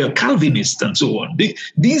Lutherans, we are Calvinists, and so on.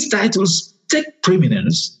 These titles take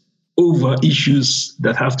preeminence over issues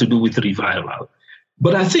that have to do with revival.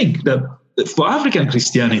 But I think that for African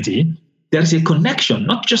Christianity, there's a connection,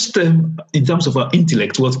 not just in terms of our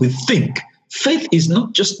intellect, what we think. Faith is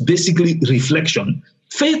not just basically reflection.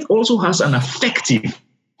 Faith also has an affective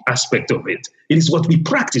aspect of it. It is what we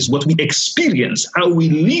practice, what we experience, how we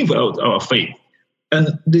live out our faith.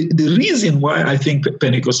 And the reason why I think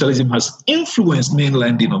Pentecostalism has influenced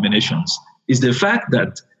mainline denominations is the fact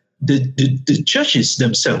that the churches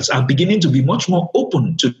themselves are beginning to be much more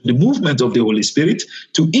open to the movement of the Holy Spirit,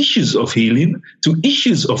 to issues of healing, to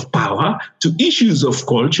issues of power, to issues of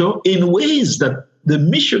culture in ways that the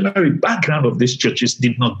missionary background of these churches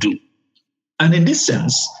did not do. And in this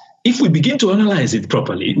sense, if we begin to analyze it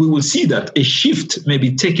properly, we will see that a shift may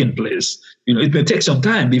be taking place. It may take some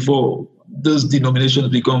time before those denominations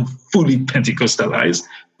become fully Pentecostalized,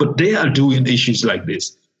 but they are doing issues like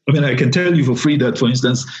this. I can tell you for free that, for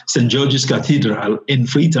instance, St. George's Cathedral in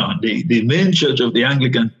Freetown, the main church of the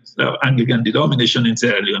Anglican denomination in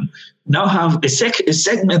Sierra Leone, now have a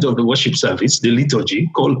segment of the worship service, the liturgy,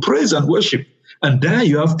 called Praise and Worship. And there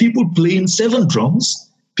you have people playing 7 drums,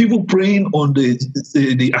 people praying on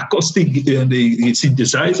the acoustic and the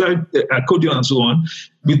synthesizer, the accordion and so on,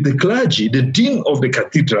 with the clergy, the dean of the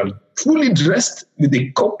cathedral, fully dressed with a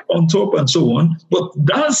cup on top and so on, but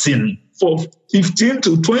dancing for 15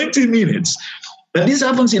 to 20 minutes. And this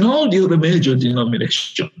happens in all the other major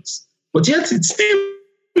denominations. But yet it's still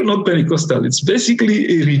not Pentecostal. It's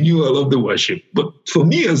basically a renewal of the worship. But for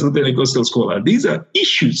me as a Pentecostal scholar, these are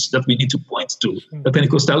issues that we need to point to. That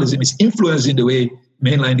Pentecostalism is influencing the way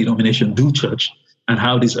mainline denominations do church and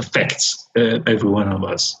how this affects every one of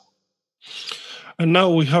us. And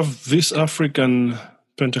now we have this African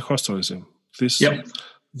Pentecostalism,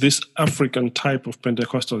 this African type of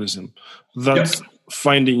Pentecostalism that's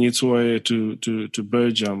finding its way to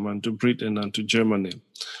Belgium and to Britain and to Germany.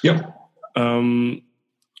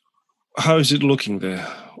 How is it looking there?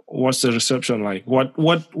 What's the reception like?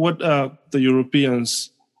 What are the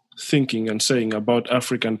Europeans thinking and saying about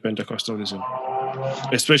African Pentecostalism,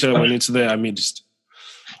 especially when it's there amidst?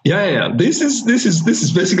 This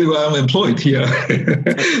is basically why I'm employed here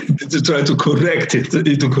to try to correct it,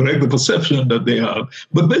 to correct the perception that they have.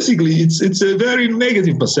 But basically, it's a very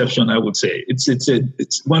negative perception, I would say.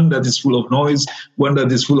 It's one that is full of noise, one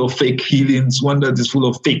that is full of fake healings, one that is full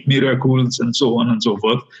of fake miracles, and so on and so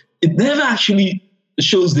forth. It never actually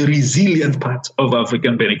shows the resilient part of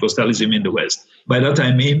African Pentecostalism in the West. By that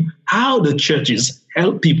I mean how the churches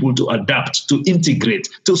help people to adapt, to integrate,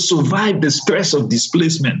 to survive the stress of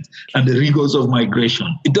displacement and the rigors of migration.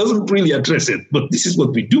 It doesn't really address it, but this is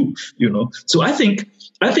what we do, So I think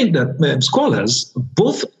that scholars,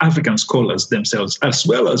 both African scholars themselves, as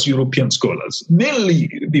well as European scholars, mainly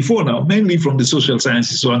from the social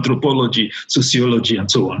sciences, so anthropology, sociology, and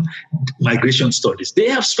so on, migration studies, they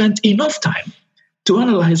have spent enough time to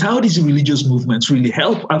analyze how these religious movements really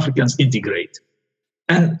help Africans integrate.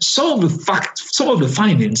 And some of the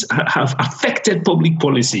findings have affected public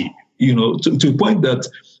policy, to a point that,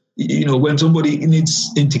 when somebody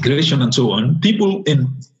needs integration and so on, people in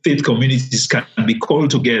faith communities can be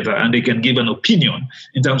called together and they can give an opinion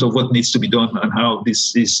in terms of what needs to be done and how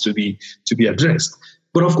this is to be addressed.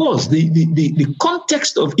 But of course, the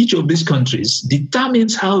context of each of these countries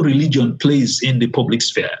determines how religion plays in the public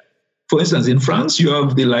sphere. For instance, in France, you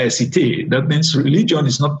have the laïcité. That means religion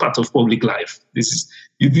is not part of public life.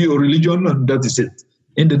 You do your religion and that is it.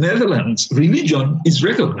 In the Netherlands, religion is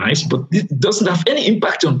recognized, but it doesn't have any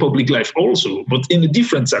impact on public life also, but in a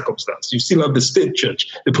different circumstance. You still have the state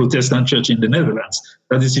church, the Protestant church in the Netherlands.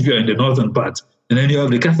 That is if you're in the northern part. And then you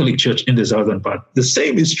have the Catholic Church in the southern part. The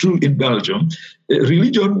same is true in Belgium.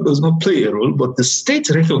 Religion does not play a role, but the state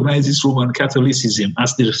recognizes Roman Catholicism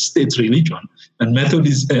as the state religion, and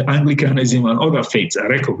Methodist, Anglicanism, and other faiths are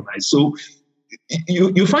recognized. So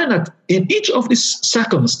you find that in each of these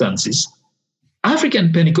circumstances,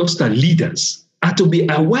 African Pentecostal leaders are to be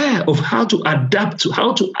aware of how to adapt, to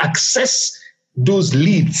how to access those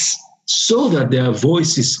leads so that their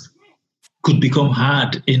voices could become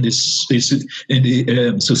heard in the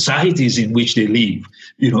societies in which they live.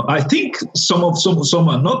 I think some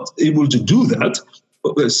are not able to do that.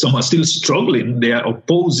 Some are still struggling. They are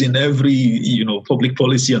opposing every public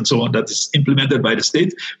policy and so on that is implemented by the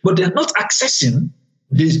state, but they are not accessing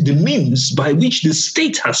the means by which the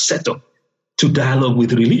state has set up to dialogue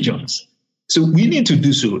with religions. So we need to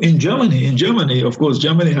do so. In Germany, of course,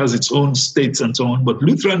 Germany has its own states and so on, but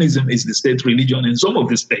Lutheranism is the state religion in some of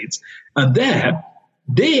the states. And there,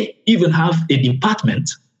 they even have a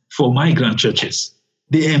department for migrant churches.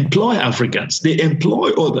 They employ Africans. They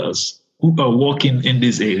employ others who are working in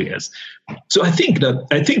these areas. So I think that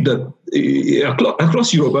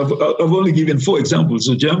across Europe, I've only given 4 examples.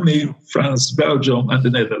 So Germany, France, Belgium, and the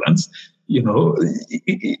Netherlands. In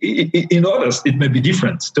others, it may be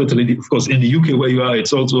different, totally. Of course, in the UK where you are,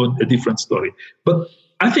 it's also a different story. But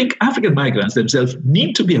I think African migrants themselves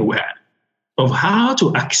need to be aware of how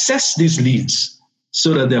to access these leads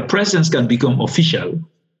so that their presence can become official,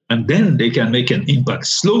 and then they can make an impact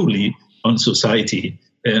slowly on society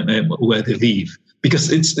where they live. Because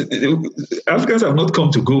Africans have not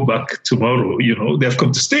come to go back tomorrow, they have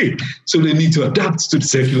come to stay. So they need to adapt to the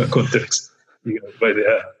secular context where they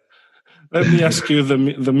are. Let me ask you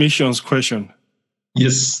the missions question.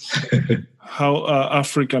 Yes. How are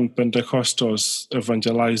African Pentecostals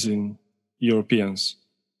evangelizing Europeans?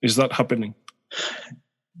 Is that happening?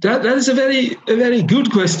 That is a very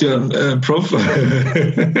good question, Prof.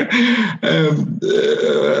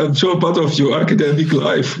 I'm sure part of your academic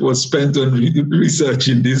life was spent on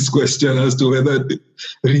researching this question as to whether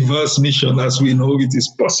reverse mission, as we know it, is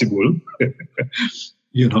possible.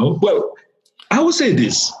 Well, I would say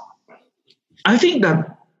this. I think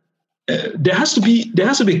that there has to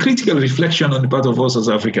be critical reflection on the part of us as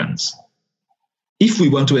Africans if we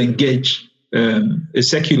want to engage a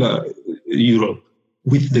secular Europe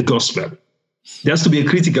with the gospel. There has to be a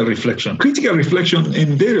critical reflection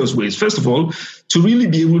in various ways. First of all, to really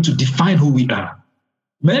be able to define who we are.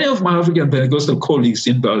 Many of my African Pentecostal colleagues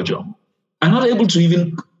in Belgium are not able to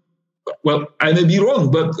even, well, I may be wrong,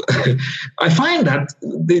 but I find that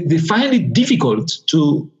they find it difficult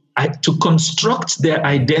to construct their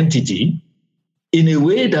identity in a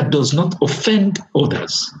way that does not offend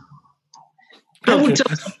others. I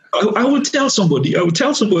would tell somebody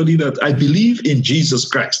that I believe in Jesus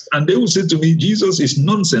Christ, and they will say to me, Jesus is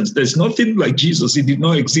nonsense. There's nothing like Jesus. He did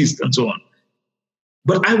not exist, and so on.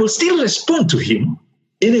 But I will still respond to him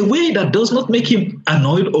in a way that does not make him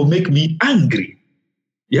annoyed or make me angry.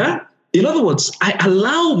 Yeah? In other words, I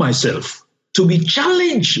allow myself to be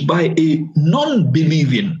challenged by a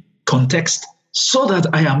non-believing context so that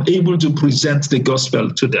I am able to present the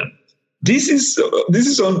gospel to them. This is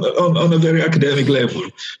on a very academic level,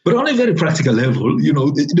 but on a very practical level,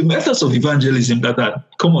 the methods of evangelism that are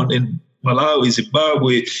common in Malawi,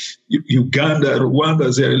 Zimbabwe, Uganda,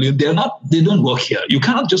 Rwanda, Sierra Leone, they don't work here. You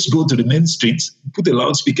cannot just go to the main streets, put a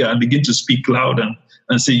loudspeaker and begin to speak loud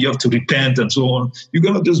and say you have to repent and so on. You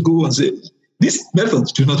cannot just go and say, these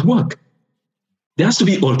methods do not work. There has to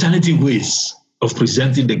be alternative ways of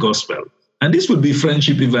presenting the gospel. And this would be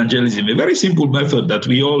friendship evangelism, a very simple method that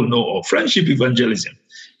we all know of, friendship evangelism.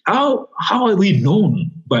 How are we known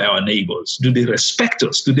by our neighbors? Do they respect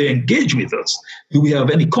us? Do they engage with us? Do we have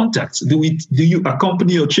any contacts? Do you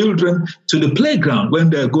accompany your children to the playground when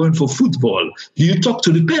they're going for football? Do you talk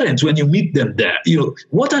to the parents when you meet them there?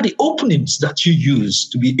 What are the openings that you use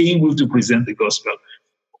to be able to present the gospel?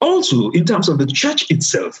 Also, in terms of the church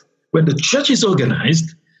itself, when the church is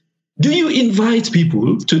organized, do you invite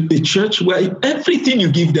people to a church where everything you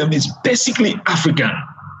give them is basically African?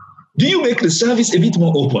 Do you make the service a bit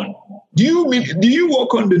more open? Do you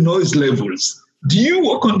work on the noise levels? Do you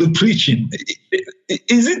work on the preaching?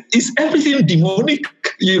 Is everything demonic?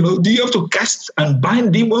 Do you have to cast and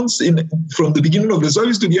bind demons from the beginning of the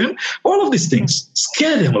service to the end? All of these things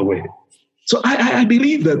scare them away. So I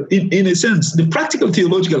believe that in a sense, the practical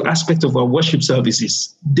theological aspect of our worship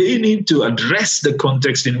services, they need to address the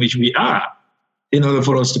context in which we are in order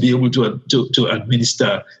for us to be able to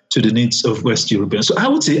administer to the needs of West Europeans. So I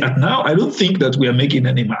would say now, I don't think that we are making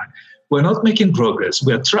any mark. We're not making progress.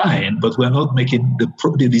 We're trying, but we're not making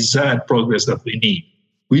the desired progress that we need.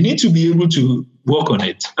 We need to be able to work on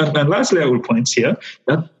it. And lastly, I will point here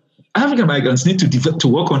that African migrants need to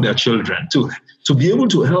work on their children, to be able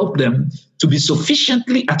to help them to be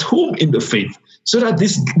sufficiently at home in the faith so that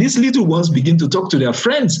these little ones begin to talk to their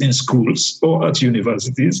friends in schools or at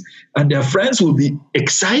universities, and their friends will be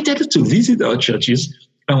excited to visit our churches.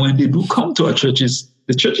 And when they do come to our churches,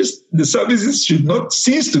 the services should not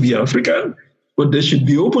cease to be African, but they should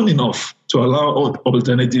be open enough to allow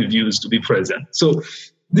alternative views to be present. So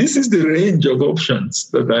this is the range of options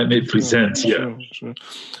that I may present here. Sure.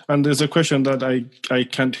 And there's a question that I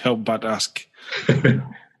can't help but ask.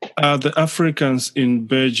 Are the Africans in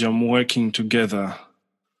Belgium working together,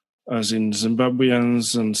 as in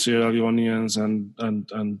Zimbabweans and Sierra Leoneans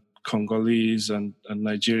and Congolese and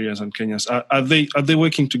Nigerians and Kenyans? Are they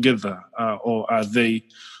working together, or are they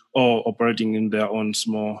all operating in their own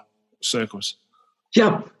small circles?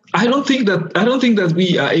 Yeah, I don't think that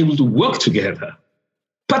we are able to work together.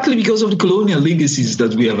 Partly because of the colonial legacies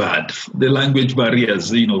that we have had, the language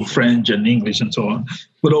barriers, French and English and so on,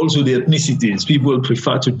 but also the ethnicities. People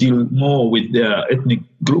prefer to deal more with their ethnic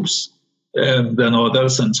groups than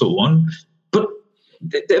others and so on. But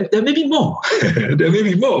there may be more. There may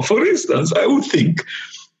be more. For instance, I would think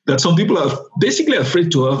that some people are basically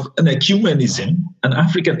afraid to have an ecumenism, an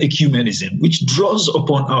African ecumenism, which draws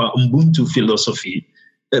upon our Ubuntu philosophy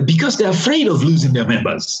because they're afraid of losing their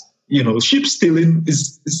members. Sheep stealing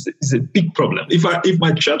is a big problem. If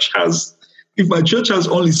my church has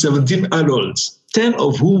only 17 adults, 10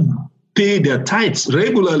 of whom pay their tithes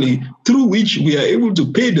regularly, through which we are able to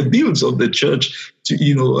pay the bills of the church,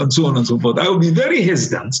 and so on and so forth, I will be very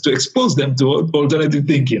hesitant to expose them to alternative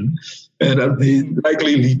thinking, and that may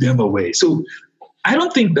likely lead them away. So I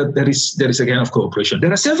don't think that there is a kind of cooperation.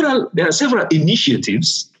 There are several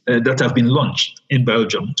initiatives that have been launched in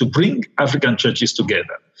Belgium to bring African churches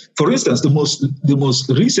together. For instance, the most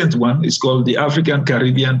recent one is called the African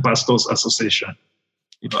Caribbean Pastors Association.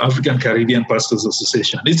 African Caribbean Pastors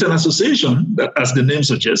Association. It's an association that, as the name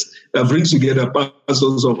suggests, that brings together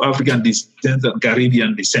pastors of African descent and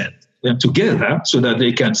Caribbean descent together so that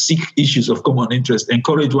they can seek issues of common interest,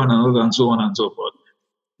 encourage one another, and so on and so forth.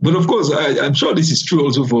 But of course, I'm sure this is true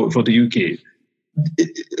also for the UK.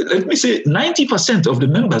 Let me say 90% of the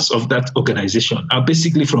members of that organization are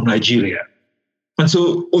basically from Nigeria. And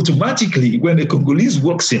so automatically, when a Congolese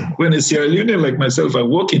walks in, when a Sierra Leonean like myself, I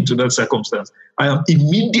walk into that circumstance, I am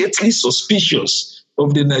immediately suspicious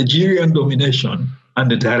of the Nigerian domination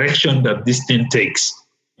and the direction that this thing takes.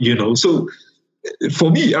 So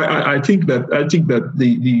for me, I think that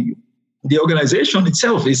the organization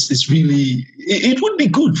itself is really, it would be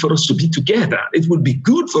good for us to be together. It would be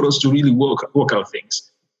good for us to really work out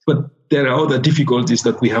things. But there are other difficulties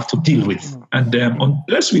that we have to deal with. And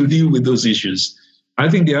unless we deal with those issues, I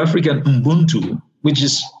think the African Ubuntu, which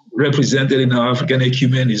is represented in our African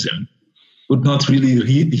ecumenism, would not really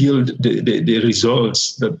yield the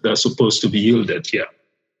results that are supposed to be yielded here.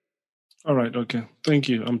 All right, okay. Thank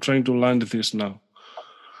you. I'm trying to land this now.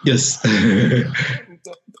 Yes. The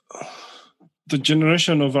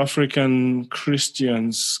generation of African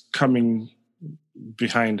Christians coming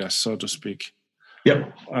behind us, so to speak.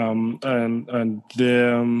 Yep. And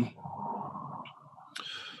their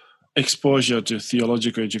exposure to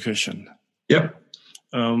theological education. Yep.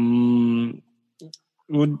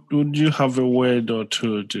 Would you have a word or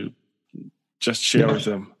two to just share with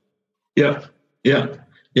them? Yeah.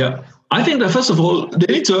 I think that first of all,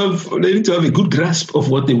 they need to have a good grasp of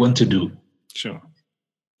what they want to do. Sure.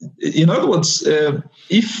 In other words,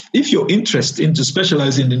 if your interest into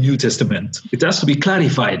specializing in the New Testament, it has to be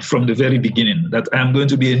clarified from the very beginning that I'm going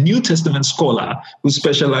to be a New Testament scholar who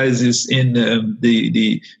specializes in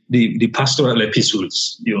the pastoral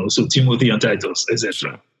epistles, so Timothy and Titus,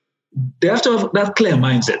 etc. They have to have that clear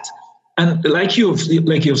mindset. And like you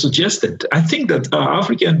have suggested, I think that our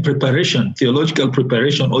African preparation, theological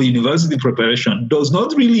preparation or university preparation does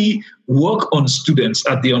not really work on students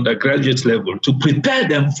at the undergraduate level to prepare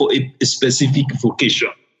them for a specific vocation.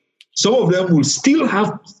 Some of them will still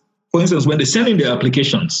have, for instance, when they send in their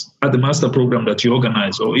applications at the master program that you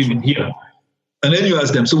organize or even here, and then you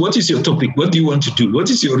ask them, so what is your topic? What do you want to do? What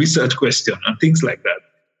is your research question? And things like that.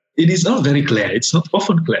 It is not very clear. It's not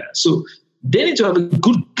often clear. So they need to have a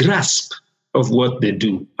good grasp of what they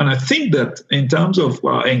do. And I think that in terms of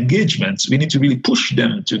our engagements, we need to really push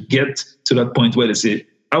them to get to that point where they say,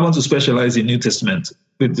 I want to specialize in New Testament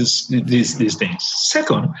with these things.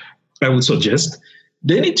 Second, I would suggest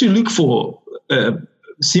they need to look for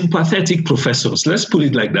sympathetic professors. Let's put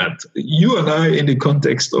it like that. You and I, in the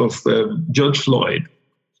context of George Floyd,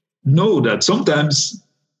 know that sometimes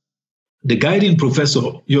the guiding professor,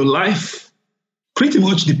 your life pretty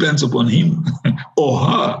much depends upon him or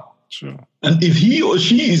her. Sure. And if he or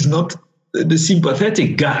she is not the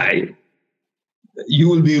sympathetic guy, you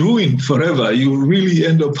will be ruined forever. You will really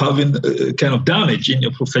end up having a kind of damage in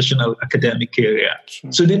your professional academic career.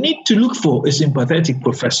 Sure. So they need to look for a sympathetic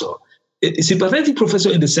professor. A sympathetic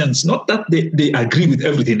professor in the sense, not that they agree with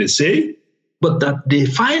everything they say, but that they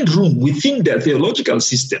find room within their theological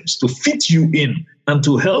systems to fit you in and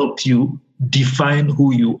to help you define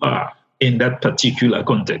who you are in that particular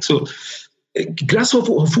context. So grasp of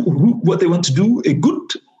what they want to do, a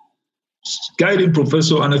good guiding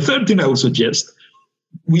professor. And a third thing I would suggest,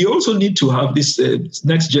 we also need to have this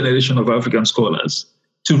next generation of African scholars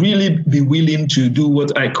to really be willing to do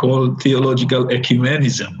what I call theological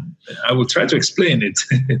ecumenism. I will try to explain it,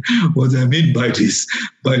 what I mean by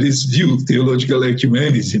this view, theological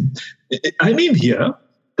ecumenism. I mean here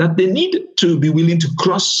that they need to be willing to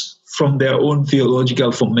cross from their own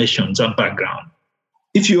theological formations and background.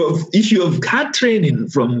 If you have had training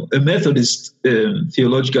from a Methodist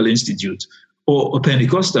theological institute or a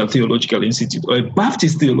Pentecostal theological institute or a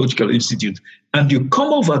Baptist theological institute, and you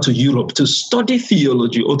come over to Europe to study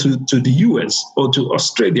theology or to the US or to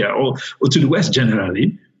Australia or to the West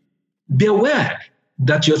generally, be aware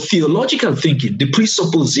that your theological thinking, the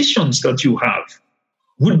presuppositions that you have,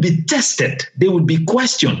 would be tested. They would be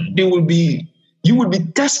questioned. You would be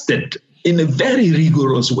tested in a very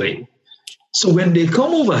rigorous way. So when they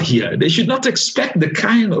come over here, they should not expect the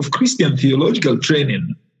kind of Christian theological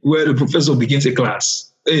training where the professor begins a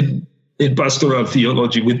class in pastoral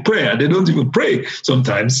theology with prayer. They don't even pray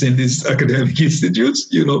sometimes in these academic institutes,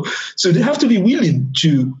 So they have to be willing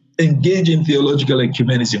to engage in theological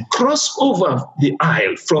ecumenism, cross over the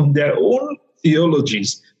aisle from their own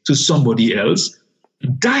theologies to somebody else,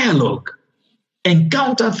 dialogue,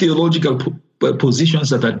 encounter theological positions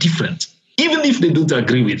that are different. Even if they don't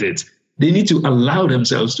agree with it, they need to allow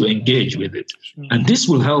themselves to engage with it. Sure. And this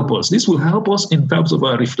will help us. This will help us in terms of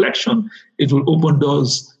our reflection. It will open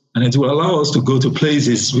doors, and it will allow us to go to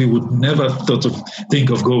places we would never think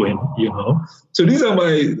of going, So these are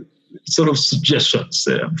my sort of suggestions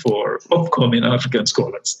for upcoming African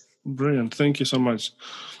scholars. Brilliant. Thank you so much.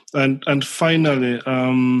 And finally,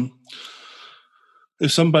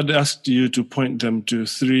 if somebody asked you to point them to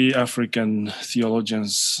 3 African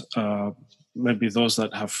theologians, maybe those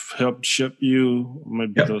that have helped shape you,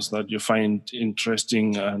 maybe those that you find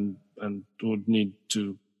interesting and would need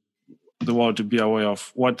the world to be aware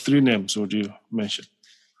of, what 3 names would you mention?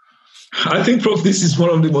 I think, Prof, this is one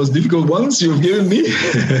of the most difficult ones you've given me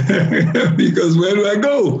because where do I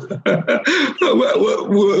go?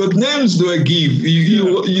 What names do I give?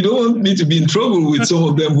 You don't want me to be in trouble with some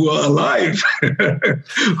of them who are alive,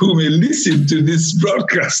 who may listen to this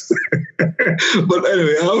broadcast. But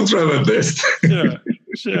anyway, I'll try my best.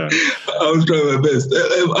 Sure. I'll try my best.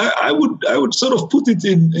 I would sort of put it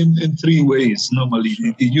in 3 ways normally,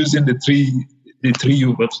 using the three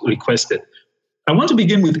you've requested. I want to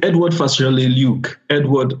begin with Edward Fashola-Luke.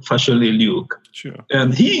 Sure.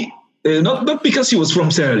 And he, not because he was from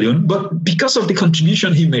Sierra Leone, but because of the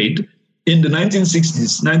contribution he made in the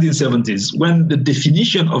 1960s, 1970s, when the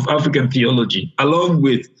definition of African theology, along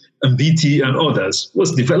with Mbiti and others,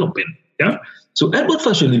 was developing. Yeah. So Edward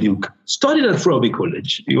Fashola-Luke studied at Furabe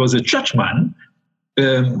College. He was a churchman,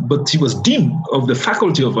 but he was dean of the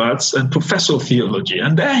Faculty of Arts and professor of theology.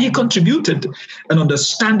 And there he contributed an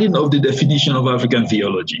understanding of the definition of African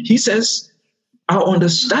theology. He says, our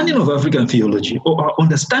understanding of African theology, or our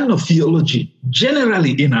understanding of theology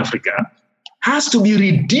generally in Africa, has to be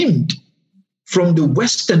redeemed from the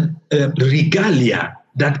Western regalia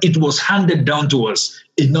that it was handed down to us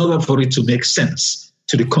in order for it to make sense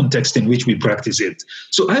to the context in which we practice it.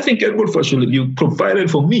 So I think Edward Fashola-Luke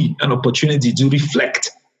provided for me an opportunity to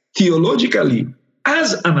reflect theologically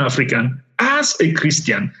as an African, as a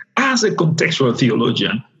Christian, as a contextual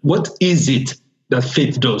theologian, what is it that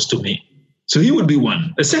faith does to me? So he would be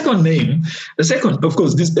one. The second, of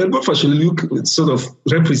course, this Edward Fashola-Luke sort of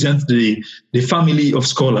represents the family of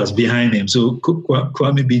scholars behind him. So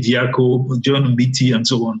Kwame Bediako, John Mbiti, and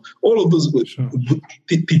so on. All of those, sure.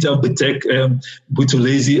 Peter Betek,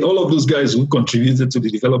 Buthelezi, all of those guys who contributed to the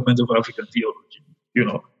development of African theology.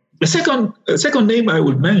 The second name I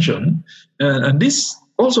would mention, and this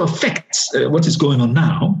also affects what is going on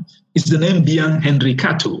now, is the name Bien Henry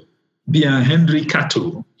Kato. Bien Henry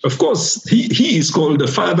Kato. Of course, he is called the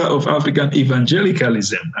father of African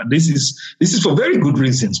evangelicalism. And this is for very good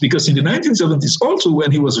reasons, because in the 1970s, also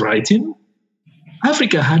when he was writing,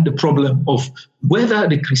 Africa had the problem of whether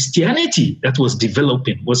the Christianity that was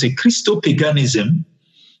developing was a Christo-paganism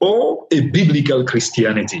or a biblical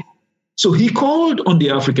Christianity. So he called on the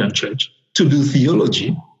African church to do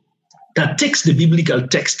theology that takes the biblical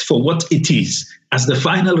text for what it is as the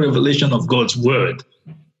final revelation of God's word,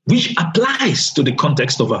 which applies to the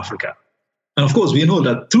context of Africa. And of course, we know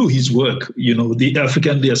that through his work,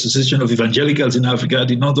 the Association of Evangelicals in Africa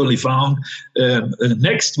did not only found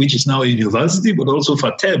NEXT, which is now a university, but also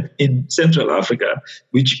FATEB in Central Africa,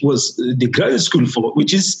 which was the graduate school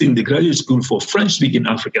which is still the graduate school for French-speaking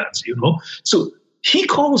Africans, So he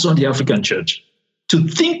calls on the African church to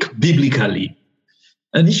think biblically.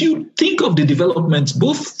 And if you think of the developments,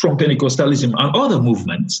 both from Pentecostalism and other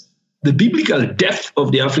movements, the biblical depth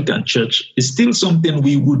of the African church is still something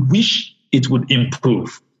we would wish it would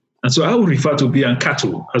improve. And so I would refer to Bien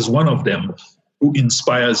Kato as one of them who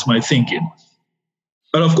inspires my thinking.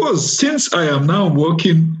 And of course, since I am now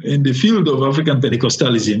working in the field of African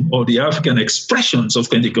Pentecostalism, or the African expressions of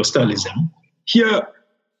Pentecostalism, here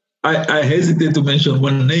I hesitate to mention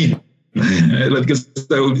one name because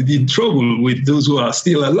I will be in trouble with those who are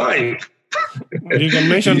still alive. You can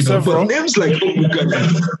mention several names like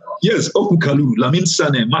Okukalu. Yes, Okukalu, Lamin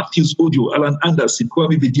Sane, Matthews Ojo, Alan Anderson,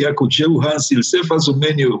 Kwame Bediako, Jehu Hansil, Sefa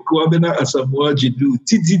Zomenio, Kwabena Asamoah Giddu,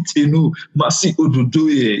 Titi Tenu, Masi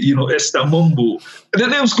Odudoye, Esther Mombo. The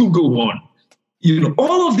names could go on.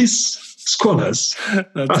 All of these scholars,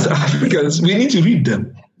 as Africans, we need to read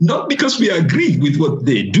them. Not because we agree with what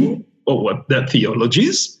they do or what their theology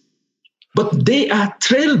is, but they are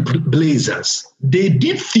trailblazers. They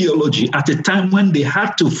did theology at a time when they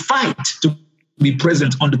had to fight to be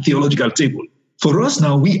present on the theological table. For us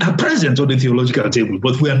now, we are present on the theological table,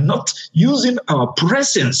 but we are not using our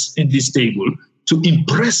presence in this table to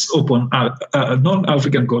impress upon our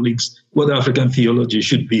non-African colleagues what African theology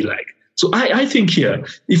should be like. So I think here,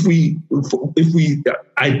 if we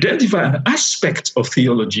identify an aspect of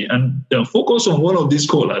theology and focus on one of these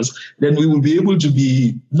scholars, then we will be able to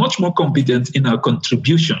be much more competent in our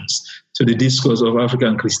contributions to the discourse of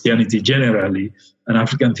African Christianity generally and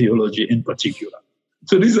African theology in particular.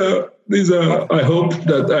 So these are. I hope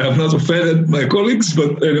that I have not offended my colleagues,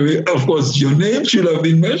 but anyway, of course, your name should have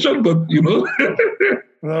been mentioned. But that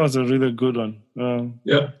was a really good one.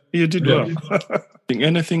 You did well.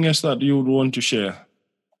 Anything else that you would want to share?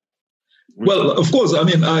 Well, of course. I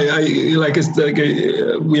mean,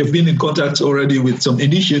 we have been in contact already with some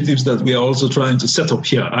initiatives that we are also trying to set up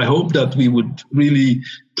here. I hope that we would really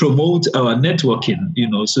promote our networking,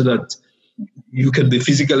 so that you can be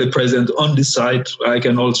physically present on the site. I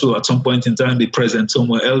can also, at some point in time, be present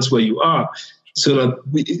somewhere else where you are, so that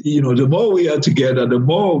the more we are together, the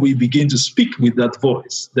more we begin to speak with that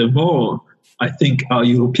voice, the more I think our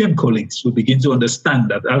European colleagues will begin to understand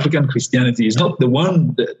that African Christianity is not the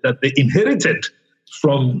one that they inherited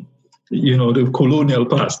from, the colonial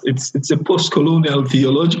past. It's a post-colonial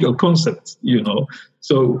theological concept,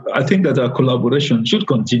 So I think that our collaboration should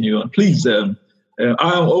continue. And please, I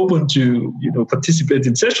am open to, participate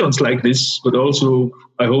in sessions like this, but also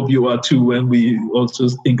I hope you are too when we also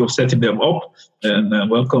think of setting them up,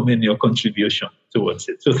 and welcoming your contribution towards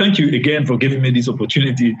it. So thank you again for giving me this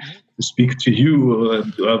opportunity to speak to you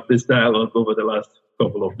and to have this dialogue over the last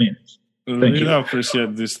couple of minutes. Thank you. I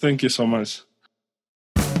appreciate this. Thank you so much.